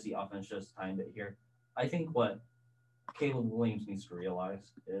about the USC offense just a tiny bit here. I think what Caleb Williams needs to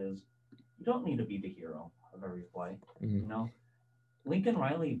realize is you don't need to be the hero of every play. Mm-hmm. Lincoln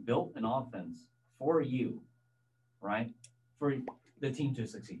Riley built an offense for you, right? For the team to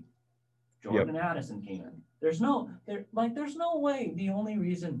succeed. Jordan Addison came in. There's no way the only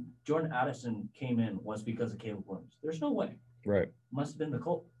reason Jordan Addison came in was because of Caleb Williams. There's no way. Right. Must have been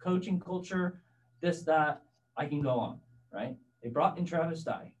the coaching culture, this, that. I can go on, right? They brought in Travis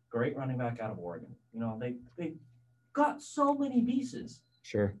Dye, great running back out of Oregon. They got so many pieces.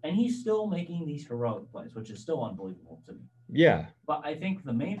 Sure. And he's still making these heroic plays, which is still unbelievable to me. Yeah. But I think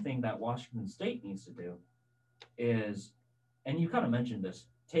the main thing that Washington State needs to do is, and you kind of mentioned this,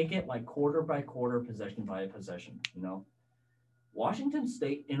 take it like quarter by quarter, possession by possession. Washington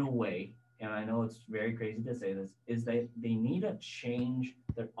State, in a way, and I know it's very crazy to say this, is they need to change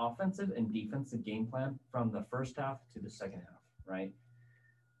their offensive and defensive game plan from the first half to the second half, right?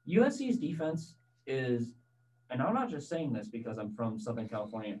 USC's defense is, and I'm not just saying this because I'm from Southern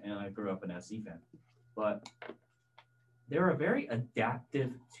California and I grew up an SC fan, but they're a very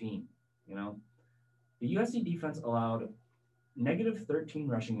adaptive team. The USC defense allowed negative 13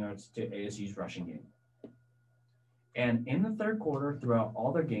 rushing yards to ASU's rushing game. And in the third quarter, throughout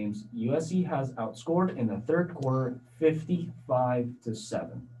all their games, USC has outscored in the third quarter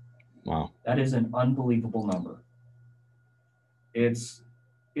 55-7. Wow. That is an unbelievable number. It's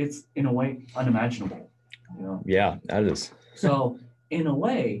in a way unimaginable. Yeah, that is. So in a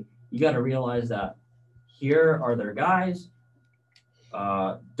way, you got to realize that here are their guys.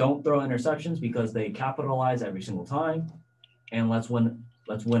 Don't throw interceptions because they capitalize every single time, and let's win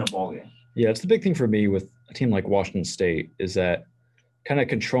a ball game. Yeah, it's the big thing for me with a team like Washington State is that kind of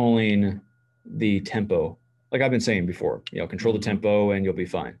controlling the tempo. Like I've been saying before, control the tempo and you'll be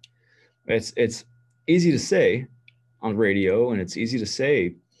fine. It's easy to say on radio, and it's easy to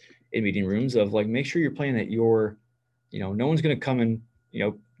say in meeting rooms of like, make sure you're playing at your, no one's going to come and,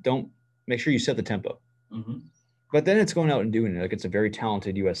 don't make sure you set the tempo. Mm-hmm. But then it's going out and doing it. Like it's a very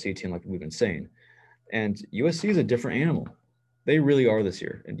talented USC team, like we've been saying. And USC is a different animal. They really are this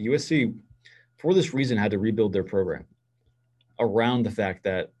year. And USC, for this reason, had to rebuild their program around the fact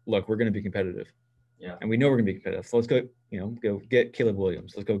that, look, we're going to be competitive. Yeah. And we know we're going to be competitive. So let's go, go get Caleb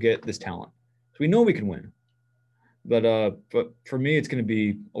Williams. Let's go get this talent. So we know we can win. But for me, it's going to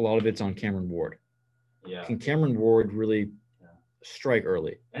be a lot of it's on Cameron Ward. Yeah. Can Cameron Ward really strike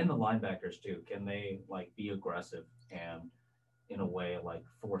early? And the linebackers too. Can they like be aggressive and in a way like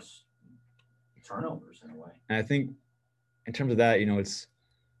force turnovers in a way? And I think in terms of that,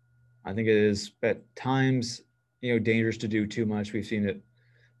 I think it is at times, dangerous to do too much. We've seen it,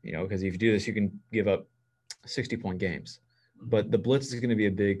 because if you do this, you can give up 60-point games. Mm-hmm. But the blitz is going to be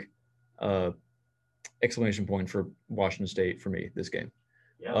a big exclamation point for Washington State for me this game,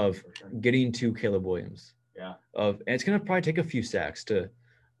 of getting to Caleb Williams. Yeah. And it's going to probably take a few sacks to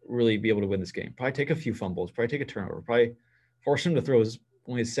really be able to win this game. Probably take a few fumbles. Probably take a turnover. Probably force him to throw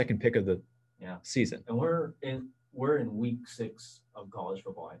only his second pick of the season. And we're in week 6 of college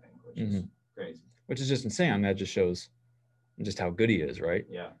football, I think, which is crazy. Which is just insane. I mean, that just shows just how good he is, right?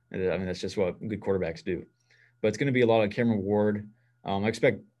 Yeah. And I mean, that's just what good quarterbacks do. But it's going to be a lot of Cameron Ward. I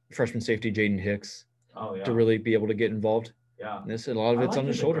expect freshman safety Jaden Hicks to really be able to get involved. Yeah. And a lot of it's on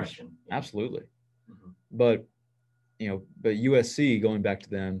his shoulders. Yeah. Absolutely. Mm-hmm. But USC, going back to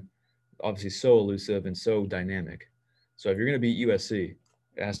them, obviously so elusive and so dynamic. So if you're going to beat USC,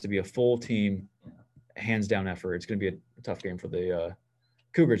 it has to be a full team, hands down effort. It's going to be a tough game for the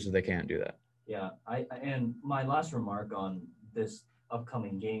Cougars if they can't do that. Yeah. And my last remark on this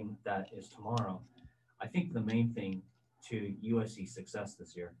upcoming game that is tomorrow, I think the main thing to USC's success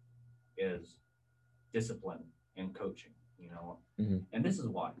this year is discipline and coaching, Mm-hmm. And this is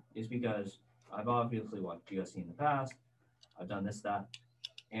why. Is because I've obviously watched USC in the past. I've done this, that.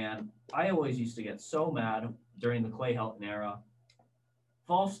 And I always used to get so mad during the Clay Helton era.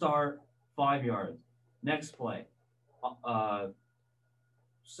 False start, 5 yards. Next play.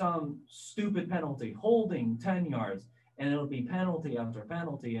 Some stupid penalty, holding 10 yards. And it'll be penalty after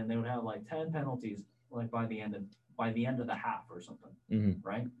penalty. And they would have like 10 penalties like by the end of the half or something. Mm-hmm.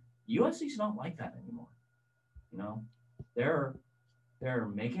 Right? USC's not like that anymore. They're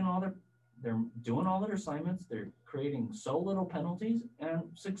making they're doing all their assignments. They're creating so little penalties and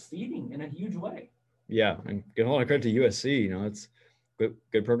succeeding in a huge way. Yeah, and give a lot of credit to USC. It's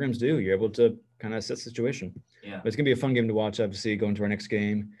good programs do. You're able to kind of set the situation. Yeah, but it's gonna be a fun game to watch. Obviously, going to our next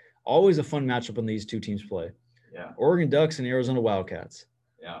game. Always a fun matchup when these two teams play. Yeah, Oregon Ducks and Arizona Wildcats.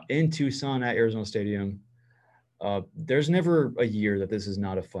 Yeah, in Tucson at Arizona Stadium. There's never a year that this is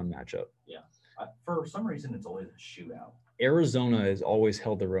not a fun matchup. Yeah, for some reason, it's always a shootout. Arizona has always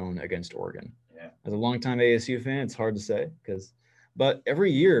held their own against Oregon. Yeah. As a longtime ASU fan, it's hard to say but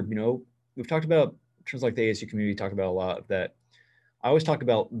every year, we've talked about, in terms like the ASU community, talk about a lot that I always talk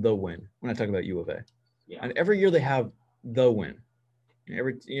about the win when I talk about U of A. Yeah. And every year they have the win.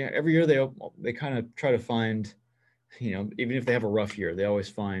 Every year they kind of try to find, even if they have a rough year, they always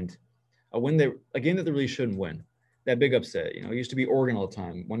find a game that they really shouldn't win. That big upset, it used to be Oregon all the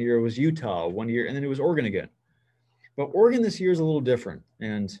time. One year it was Utah, one year, and then it was Oregon again. But Oregon this year is a little different,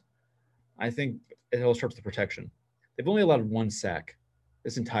 and I think it all starts with the protection. They've only allowed 1 sack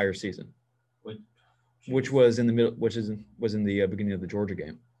this entire season, which was in the middle, was in the beginning of the Georgia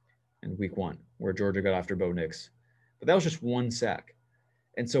game in week 1, where Georgia got after Bo Nix. But that was just 1 sack.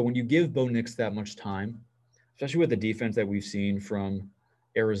 And so when you give Bo Nix that much time, especially with the defense that we've seen from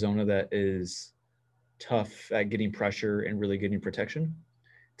Arizona that is tough at getting pressure and really getting protection,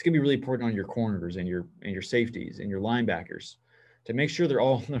 it's going to be really important on your corners and your safeties and your linebackers to make sure they're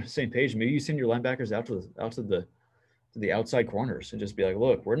all on the same page. Maybe you send your linebackers out to the outside corners and just be like,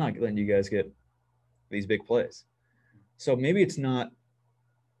 look, we're not letting you guys get these big plays. So maybe it's not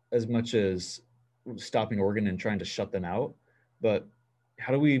as much as stopping Oregon and trying to shut them out, but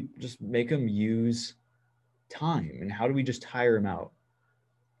how do we just make them use time, and how do we just tire them out?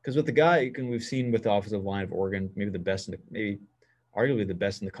 Because with the guy, and we've seen with the offensive line of Oregon, maybe arguably the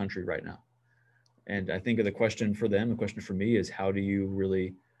best in the country right now. And I think the question for them, the question for me is, how do you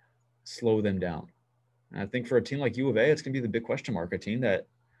really slow them down? And I think for a team like U of A, it's going to be the big question mark, a team that,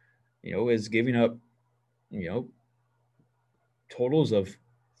 is giving up, totals of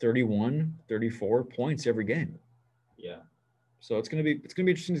 31, 34 points every game. Yeah. So it's going to be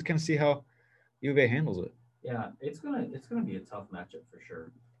interesting to kind of see how U of A handles it. Yeah, it's gonna be a tough matchup for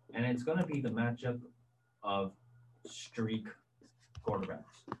sure, and it's gonna be the matchup of streak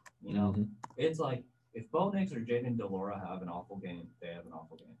quarterbacks. You know, Hmm. it's like if Bo Nix or Jaden Delora have an awful game, they have an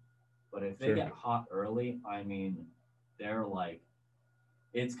awful game. But if they Sure. get hot early, I mean, they're like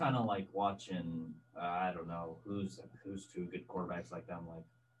it's kind of like watching I don't know who's two good quarterbacks like them, like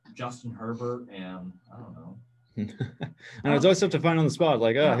Justin Herbert and I don't know. And I it's don't, always tough to find on the spot.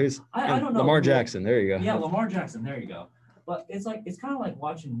 Like, oh, yeah, who's I don't know Lamar who. Jackson? There you Yeah, go. Lamar Jackson. There you go. But it's like it's kind of like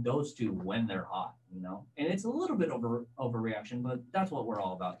watching those two when they're hot, you know. And it's a little bit overreaction, but that's what we're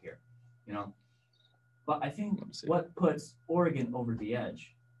all about here, you know. But I think Let me see. what puts Oregon over the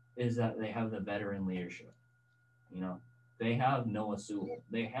edge is that they have the veteran leadership. You know, they have Noah Sewell,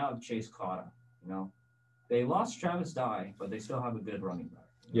 they have Chase Cotta. You know, they lost Travis Dye, but they still have a good running back.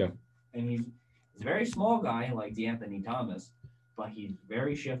 You Yeah. know? And he's a very small guy like DeAnthony Thomas, but he's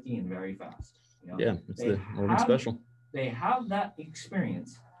very shifty and very fast. You know, Yeah, it's they the Oregon have special. they have that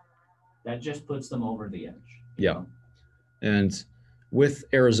experience that just puts them over the edge. You Yeah. know? And with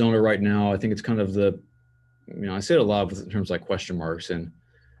Arizona right now, I think it's kind of I say it a lot in terms of like question marks and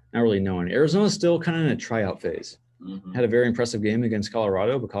not really knowing. Arizona's still kind of in a tryout phase. Mm-hmm. Had a very impressive game against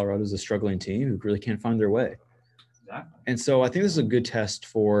Colorado, but Colorado's a struggling team who really can't find their way. Exactly. And so I think this is a good test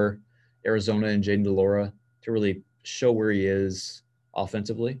for Arizona and Jaden Delora to really show where he is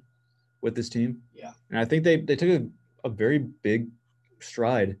offensively with this team. Yeah. And I think they took a very big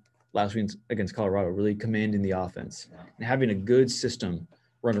stride last week against Colorado, really commanding the offense and having a good system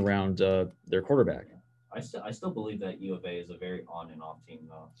run around their quarterback. Yeah. I still believe that U of A is a very on and off team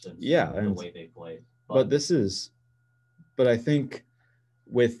though, since Yeah, the and way they play. but I think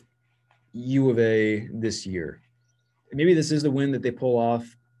with U of A this year, maybe this is the win that they pull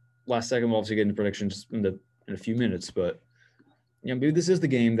off. Last second, we'll obviously get into predictions in a few minutes, but maybe this is the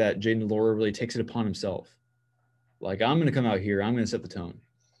game that Jaden Delora really takes it upon himself. Like, I'm going to come out here, I'm going to set the tone.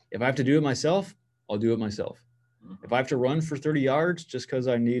 If I have to do it myself, I'll do it myself. Mm-hmm. If I have to run for 30 yards just because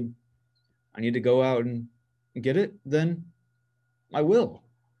I need to go out and get it, then I will.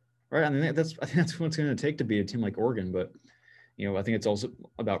 Right? I mean, I think that's what it's going to take to beat a team like Oregon. But I think it's also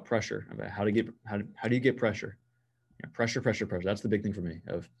about pressure. About how do you get pressure? Pressure. That's the big thing for me.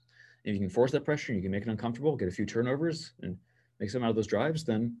 Of if you can force that pressure and you can make it uncomfortable, get a few turnovers, and make some out of those drives,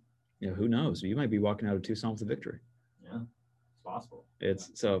 then who knows? You might be walking out of Tucson with a victory. Yeah, it's possible.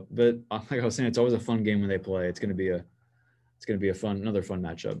 But like I was saying, it's always a fun game when they play. It's going to be another fun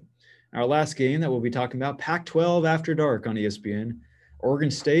matchup. Our last game that we'll be talking about, Pac-12 After Dark on ESPN. Oregon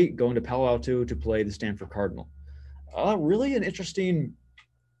State going to Palo Alto to play the Stanford Cardinal. Really an interesting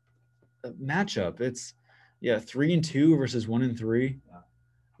matchup. It's 3-2 versus 1-3.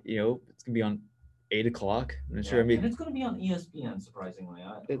 Yeah. It's gonna be on 8 o'clock. I'm not Yeah, sure. and it's going to be on ESPN. Surprisingly,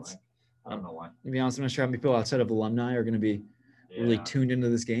 I don't know why. To be honest, I'm not sure how many people outside of alumni are going to be really tuned into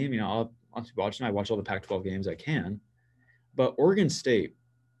this game. I'll be watching. I watch all the Pac-12 games I can, but Oregon State,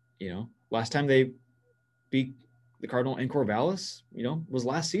 last time they beat the Cardinal in Corvallis, was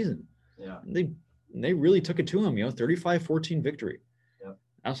last season. Yeah. They really took it to them, 35-14 victory. Yep.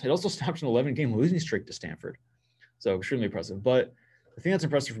 It also stopped an 11-game losing streak to Stanford. So extremely impressive. But the thing that's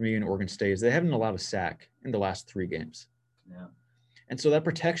impressive for me in Oregon State is they haven't allowed a sack in the last 3 games. Yeah. And so that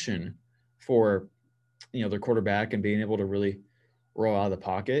protection for, their quarterback and being able to really roll out of the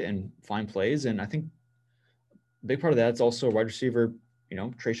pocket and find plays. And I think a big part of that is also wide receiver,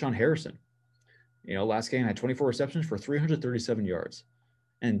 Trayshawn Harrison. Last game had 24 receptions for 337 yards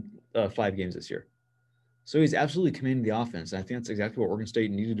and 5 games this year. So he's absolutely commanding the offense. And I think that's exactly what Oregon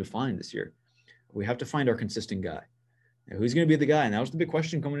State needed to find this year. We have to find our consistent guy. Now, who's going to be the guy? And that was the big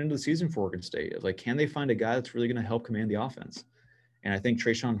question coming into the season for Oregon State. Like, can they find a guy that's really going to help command the offense? And I think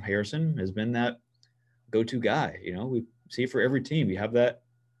Trayshawn Harrison has been that go-to guy. We see it for every team. You have that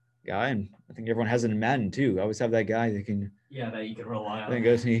guy, and I think everyone has it in Madden too. I always have that guy that can. Yeah, that you can rely on. I think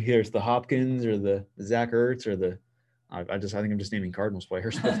either it's the Hopkins or the Zach Ertz or the. I think I'm just naming Cardinals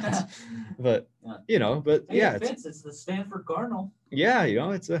players, but it's the Stanford Cardinal. Yeah,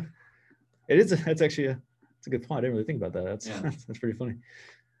 it's actually it's a good point. I didn't really think about that. That's pretty funny.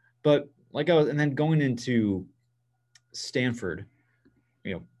 But and then going into Stanford,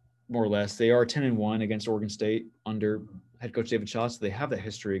 more or less, they are 10-1 against Oregon State under head coach David Shaw. So they have that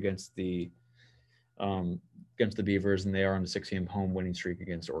history against the Beavers, and they are on a 6-game home winning streak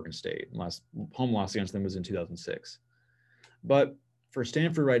against Oregon State. Last home loss against them was in 2006. But for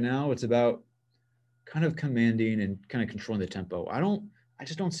Stanford right now, it's about kind of commanding and kind of controlling the tempo. I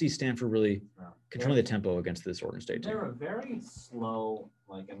just don't see Stanford really controlling the tempo against this Oregon State team. They're a very slow,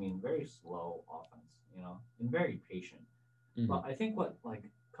 very slow offense, and very patient. Mm-hmm. But I think what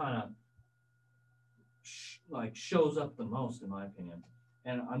kind of like shows up the most in my opinion.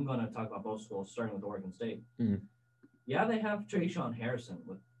 And I'm going to talk about both schools, starting with Oregon State. Mhm. Yeah, they have Trayshawn Harrison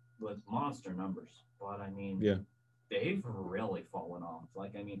with monster numbers, but I mean, Yeah. they've really fallen off.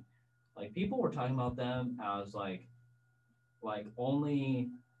 Like I mean, like people were talking about them as like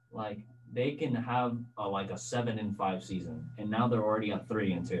only like they can have like a 7-5 season, and now they're already at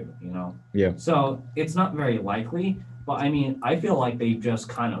 3-2. You know. Yeah. So it's not very likely. But I mean, I feel like they've just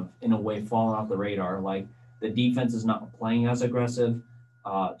kind of, in a way, fallen off the radar. Like the defense is not playing as aggressive.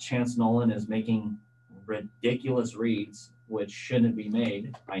 Chance Nolan is making ridiculous reads, which shouldn't be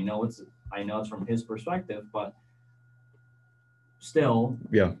made. I know it's from his perspective, but still,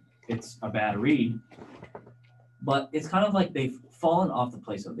 Yeah. it's a bad read. But it's kind of like they've fallen off the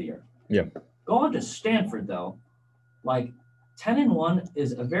place of the year. Yeah. Go on to Stanford though, like 10-1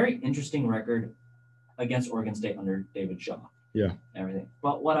 is a very interesting record against Oregon State under David Shaw. Yeah. Everything.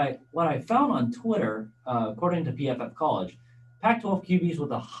 But what I found on Twitter, according to PFF College, Pac-12 QBs with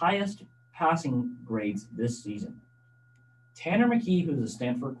the highest passing grades this season. Tanner McKee, who's a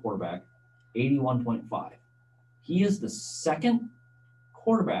Stanford quarterback, 81.5. He is the second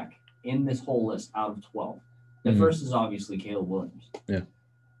quarterback in this whole list out of 12. The first is obviously Caleb Williams. Yeah.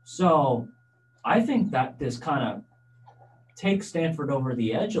 So I think that this kind of takes Stanford over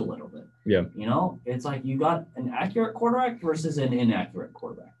the edge a little bit. Yeah. You know, it's like you got an accurate quarterback versus an inaccurate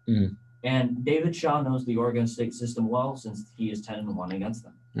quarterback. Mm-hmm. And David Shaw knows the Oregon State system well since he is 10-1 against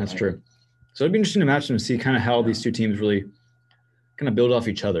them. That's true. So it'd be interesting to match them to see kind of how these two teams really kind of build off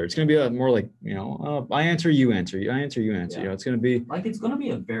each other. It's going to be more like, you know, I answer, you answer. I answer, you answer. Yeah. You know, it's going to be like it's going to be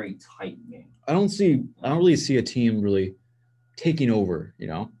a very tight game. I don't really see a team really taking over, you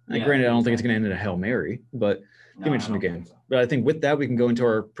know. And granted, I don't think it's going to end in a Hail Mary, but it's going to be interesting again. So. But I think with that, we can go into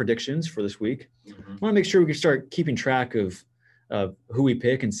our predictions for this week. I want to make sure we can start keeping track of who we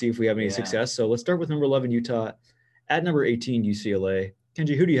pick and see if we have any success. So let's start with number 11, Utah, at number 18, UCLA.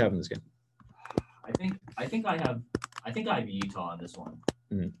 Kenji, who do you have in this game? I think I have Utah in this one.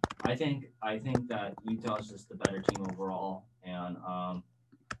 Mm-hmm. I think that Utah is just the better team overall, and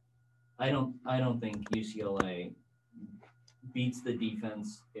I don't think UCLA beats the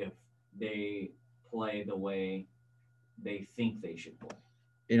defense if they play the way they think they should play.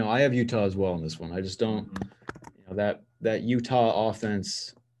 You know, I have Utah as well in this one. I just don't. You know, that Utah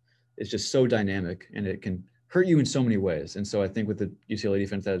offense is just so dynamic, and it can hurt you in so many ways. And so I think with the UCLA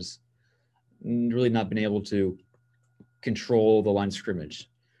defense, that's really not been able to control the line of scrimmage.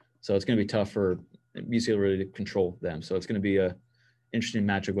 So it's going to be tough for UCLA really to control them. So it's going to be a interesting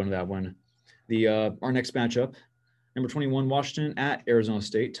matchup going to that one. Our next matchup, number 21, Washington at Arizona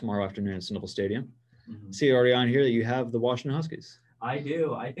State tomorrow afternoon at Sun Stadium. See already on here that you have the Washington Huskies. I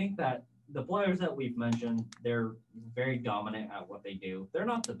do. I think that the players that we've mentioned, they're very dominant at what they do. They're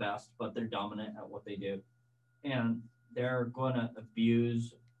not the best, but they're dominant at what they do. And they're going to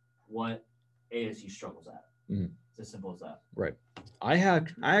abuse what ASU struggles at. Mm-hmm. It's as simple as that. Right. I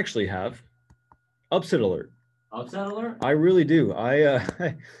actually have upset alert. Upset alert? I really do.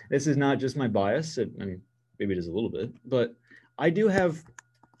 This is not just my bias. I mean, maybe it is a little bit, but I do have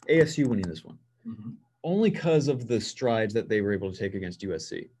ASU winning this one. Mm-hmm. Only because of the strides that they were able to take against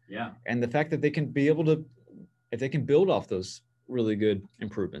USC. Yeah. And the fact that they can be able to, if they can build off those really good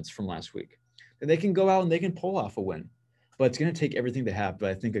improvements from last week, then they can go out and they can pull off a win. But it's going to take everything they have. But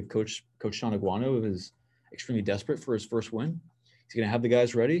I think Coach Sean Aguano is extremely desperate for his first win. He's going to have the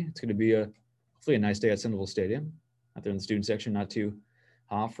guys ready. It's going to be hopefully a nice day at Centerville Stadium out there in the student section, not too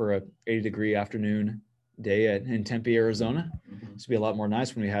hot for a 80-degree afternoon day in Tempe, Arizona. Mm-hmm. This will be a lot more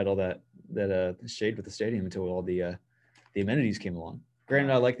nice when we had all that shade with the stadium until all the amenities came along.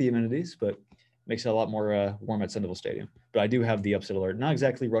 Granted, I like the amenities, but it makes it a lot more warm at Centerville Stadium. But I do have the upset alert. Not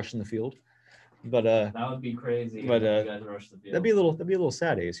exactly rushing the field, but that would be crazy. But if you guys rush the field. that'd be a little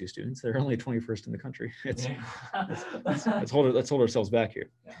sad, ASU students. They're only 21st in the country. Let's hold ourselves back here.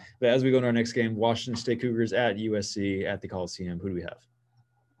 Yeah. But as we go into our next game, Washington State Cougars at USC at the Coliseum. Who do we have?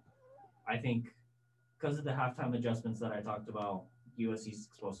 I think because of the halftime adjustments that I talked about, USC's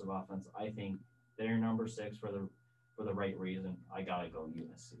explosive offense, I think they're number 6 for the right reason. I gotta go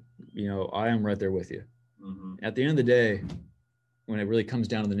USC. You know, I am right there with you. Mm-hmm. At the end of the day, when it really comes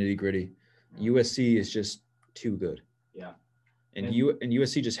down to the nitty gritty, USC is just too good. Yeah. And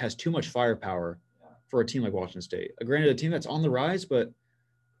USC just has too much firepower for a team like Washington State. Granted, a team that's on the rise, but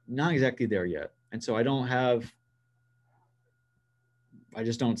not exactly there yet. And so I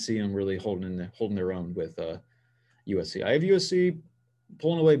just don't see them really holding their own with USC. I have USC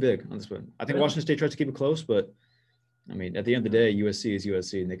pulling away big on this one. I think Washington State tries to keep it close, but I mean, at the end of the day, USC is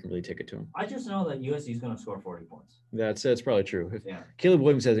USC, and they can really take it to them. I just know that USC is going to score 40 points. That's probably true. If yeah. Caleb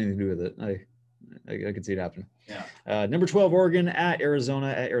Williams has anything to do with it, I could see it happen. Yeah. Number 12, Oregon at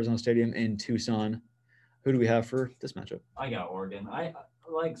Arizona Stadium in Tucson. Who do we have for this matchup? I got Oregon.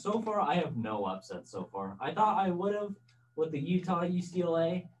 So far I have no upsets so far. I thought I would have with the Utah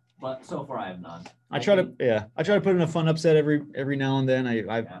UCLA, but so far I have none. I try to put in a fun upset every now and then.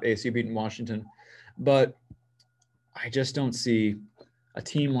 I've ASU beaten Washington, but I just don't see a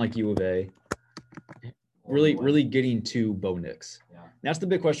team like U of A really getting to Bo Nix. Yeah. That's the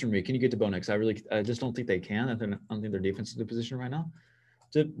big question for me. Can you get to Bo Nix? I just don't think they can. I don't think their defense is in a position right now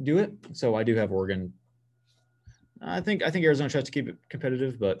to do it. So I do have Oregon. I think Arizona tries to keep it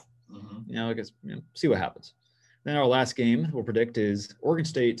competitive, but I guess see what happens. Then our last game we'll predict is Oregon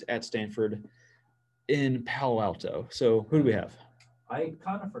State at Stanford in Palo Alto. So who do we have? I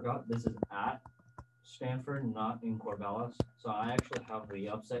kind of forgot this is at Stanford, not in Corvallis. So I actually have the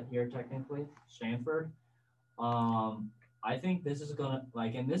upset here technically, Stanford. I think this is gonna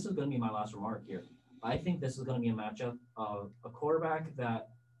and this is gonna be my last remark here. I think this is gonna be a matchup of a quarterback that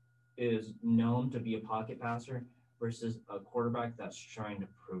is known to be a pocket passer versus a quarterback that's trying to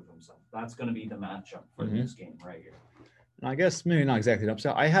prove himself. That's going to be the matchup for this game right here. And I guess maybe not exactly an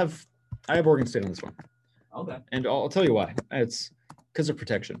upset. I have Oregon State on this one. Okay. And I'll tell you why. It's because of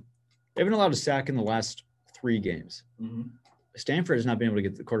protection. They've been allowed to sack in the last 3 games. Stanford has not been able to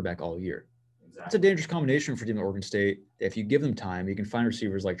get the quarterback all year. Exactly. It's a dangerous combination for team Oregon State. If you give them time, you can find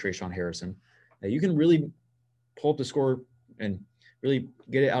receivers like Trayshawn Harrison. You can really pull up the score and really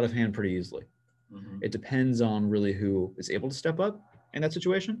get it out of hand pretty easily. It depends on really who is able to step up in that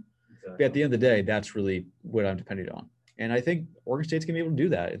situation. Exactly. But at the end of the day, that's really what I'm depending on. And I think Oregon State's going to be able to do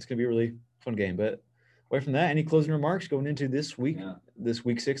that. It's going to be a really fun game. But away from that, any closing remarks going into this week, this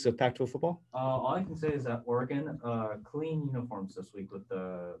week 6 of Pac-12 football? All I can say is that Oregon, clean uniforms this week with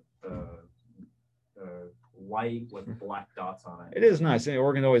the white with black dots on it. It is nice. And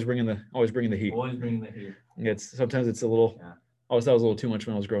Oregon always bringing the heat. Always bringing the heat. Sometimes it's a little. Yeah. I always thought it was a little too much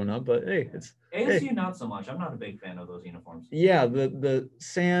when I was growing up, but hey, it's ASU not so much. I'm not a big fan of those uniforms. Yeah, the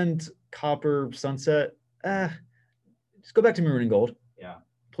sand, copper, sunset. Just go back to maroon and gold. Yeah,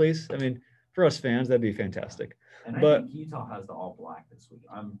 please. I mean, for us fans, that'd be fantastic. And I think Utah has the all black this week.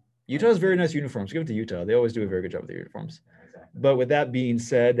 Utah has very nice uniforms. Give it to Utah. They always do a very good job with their uniforms. Yeah, exactly. But with that being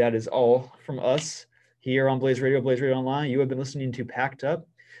said, that is all from us here on Blaze Radio Online. You have been listening to Packed Up,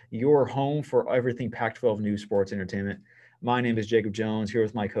 your home for everything Pac-12 news, sports, entertainment. My name is Jacob Jones, here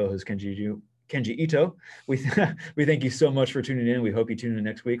with my co-host Kenji Ito. We thank you so much for tuning in. We hope you tune in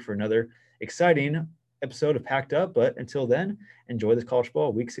next week for another exciting episode of Packed Up. But until then, enjoy this college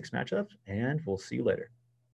ball week 6 matchup, and we'll see you later.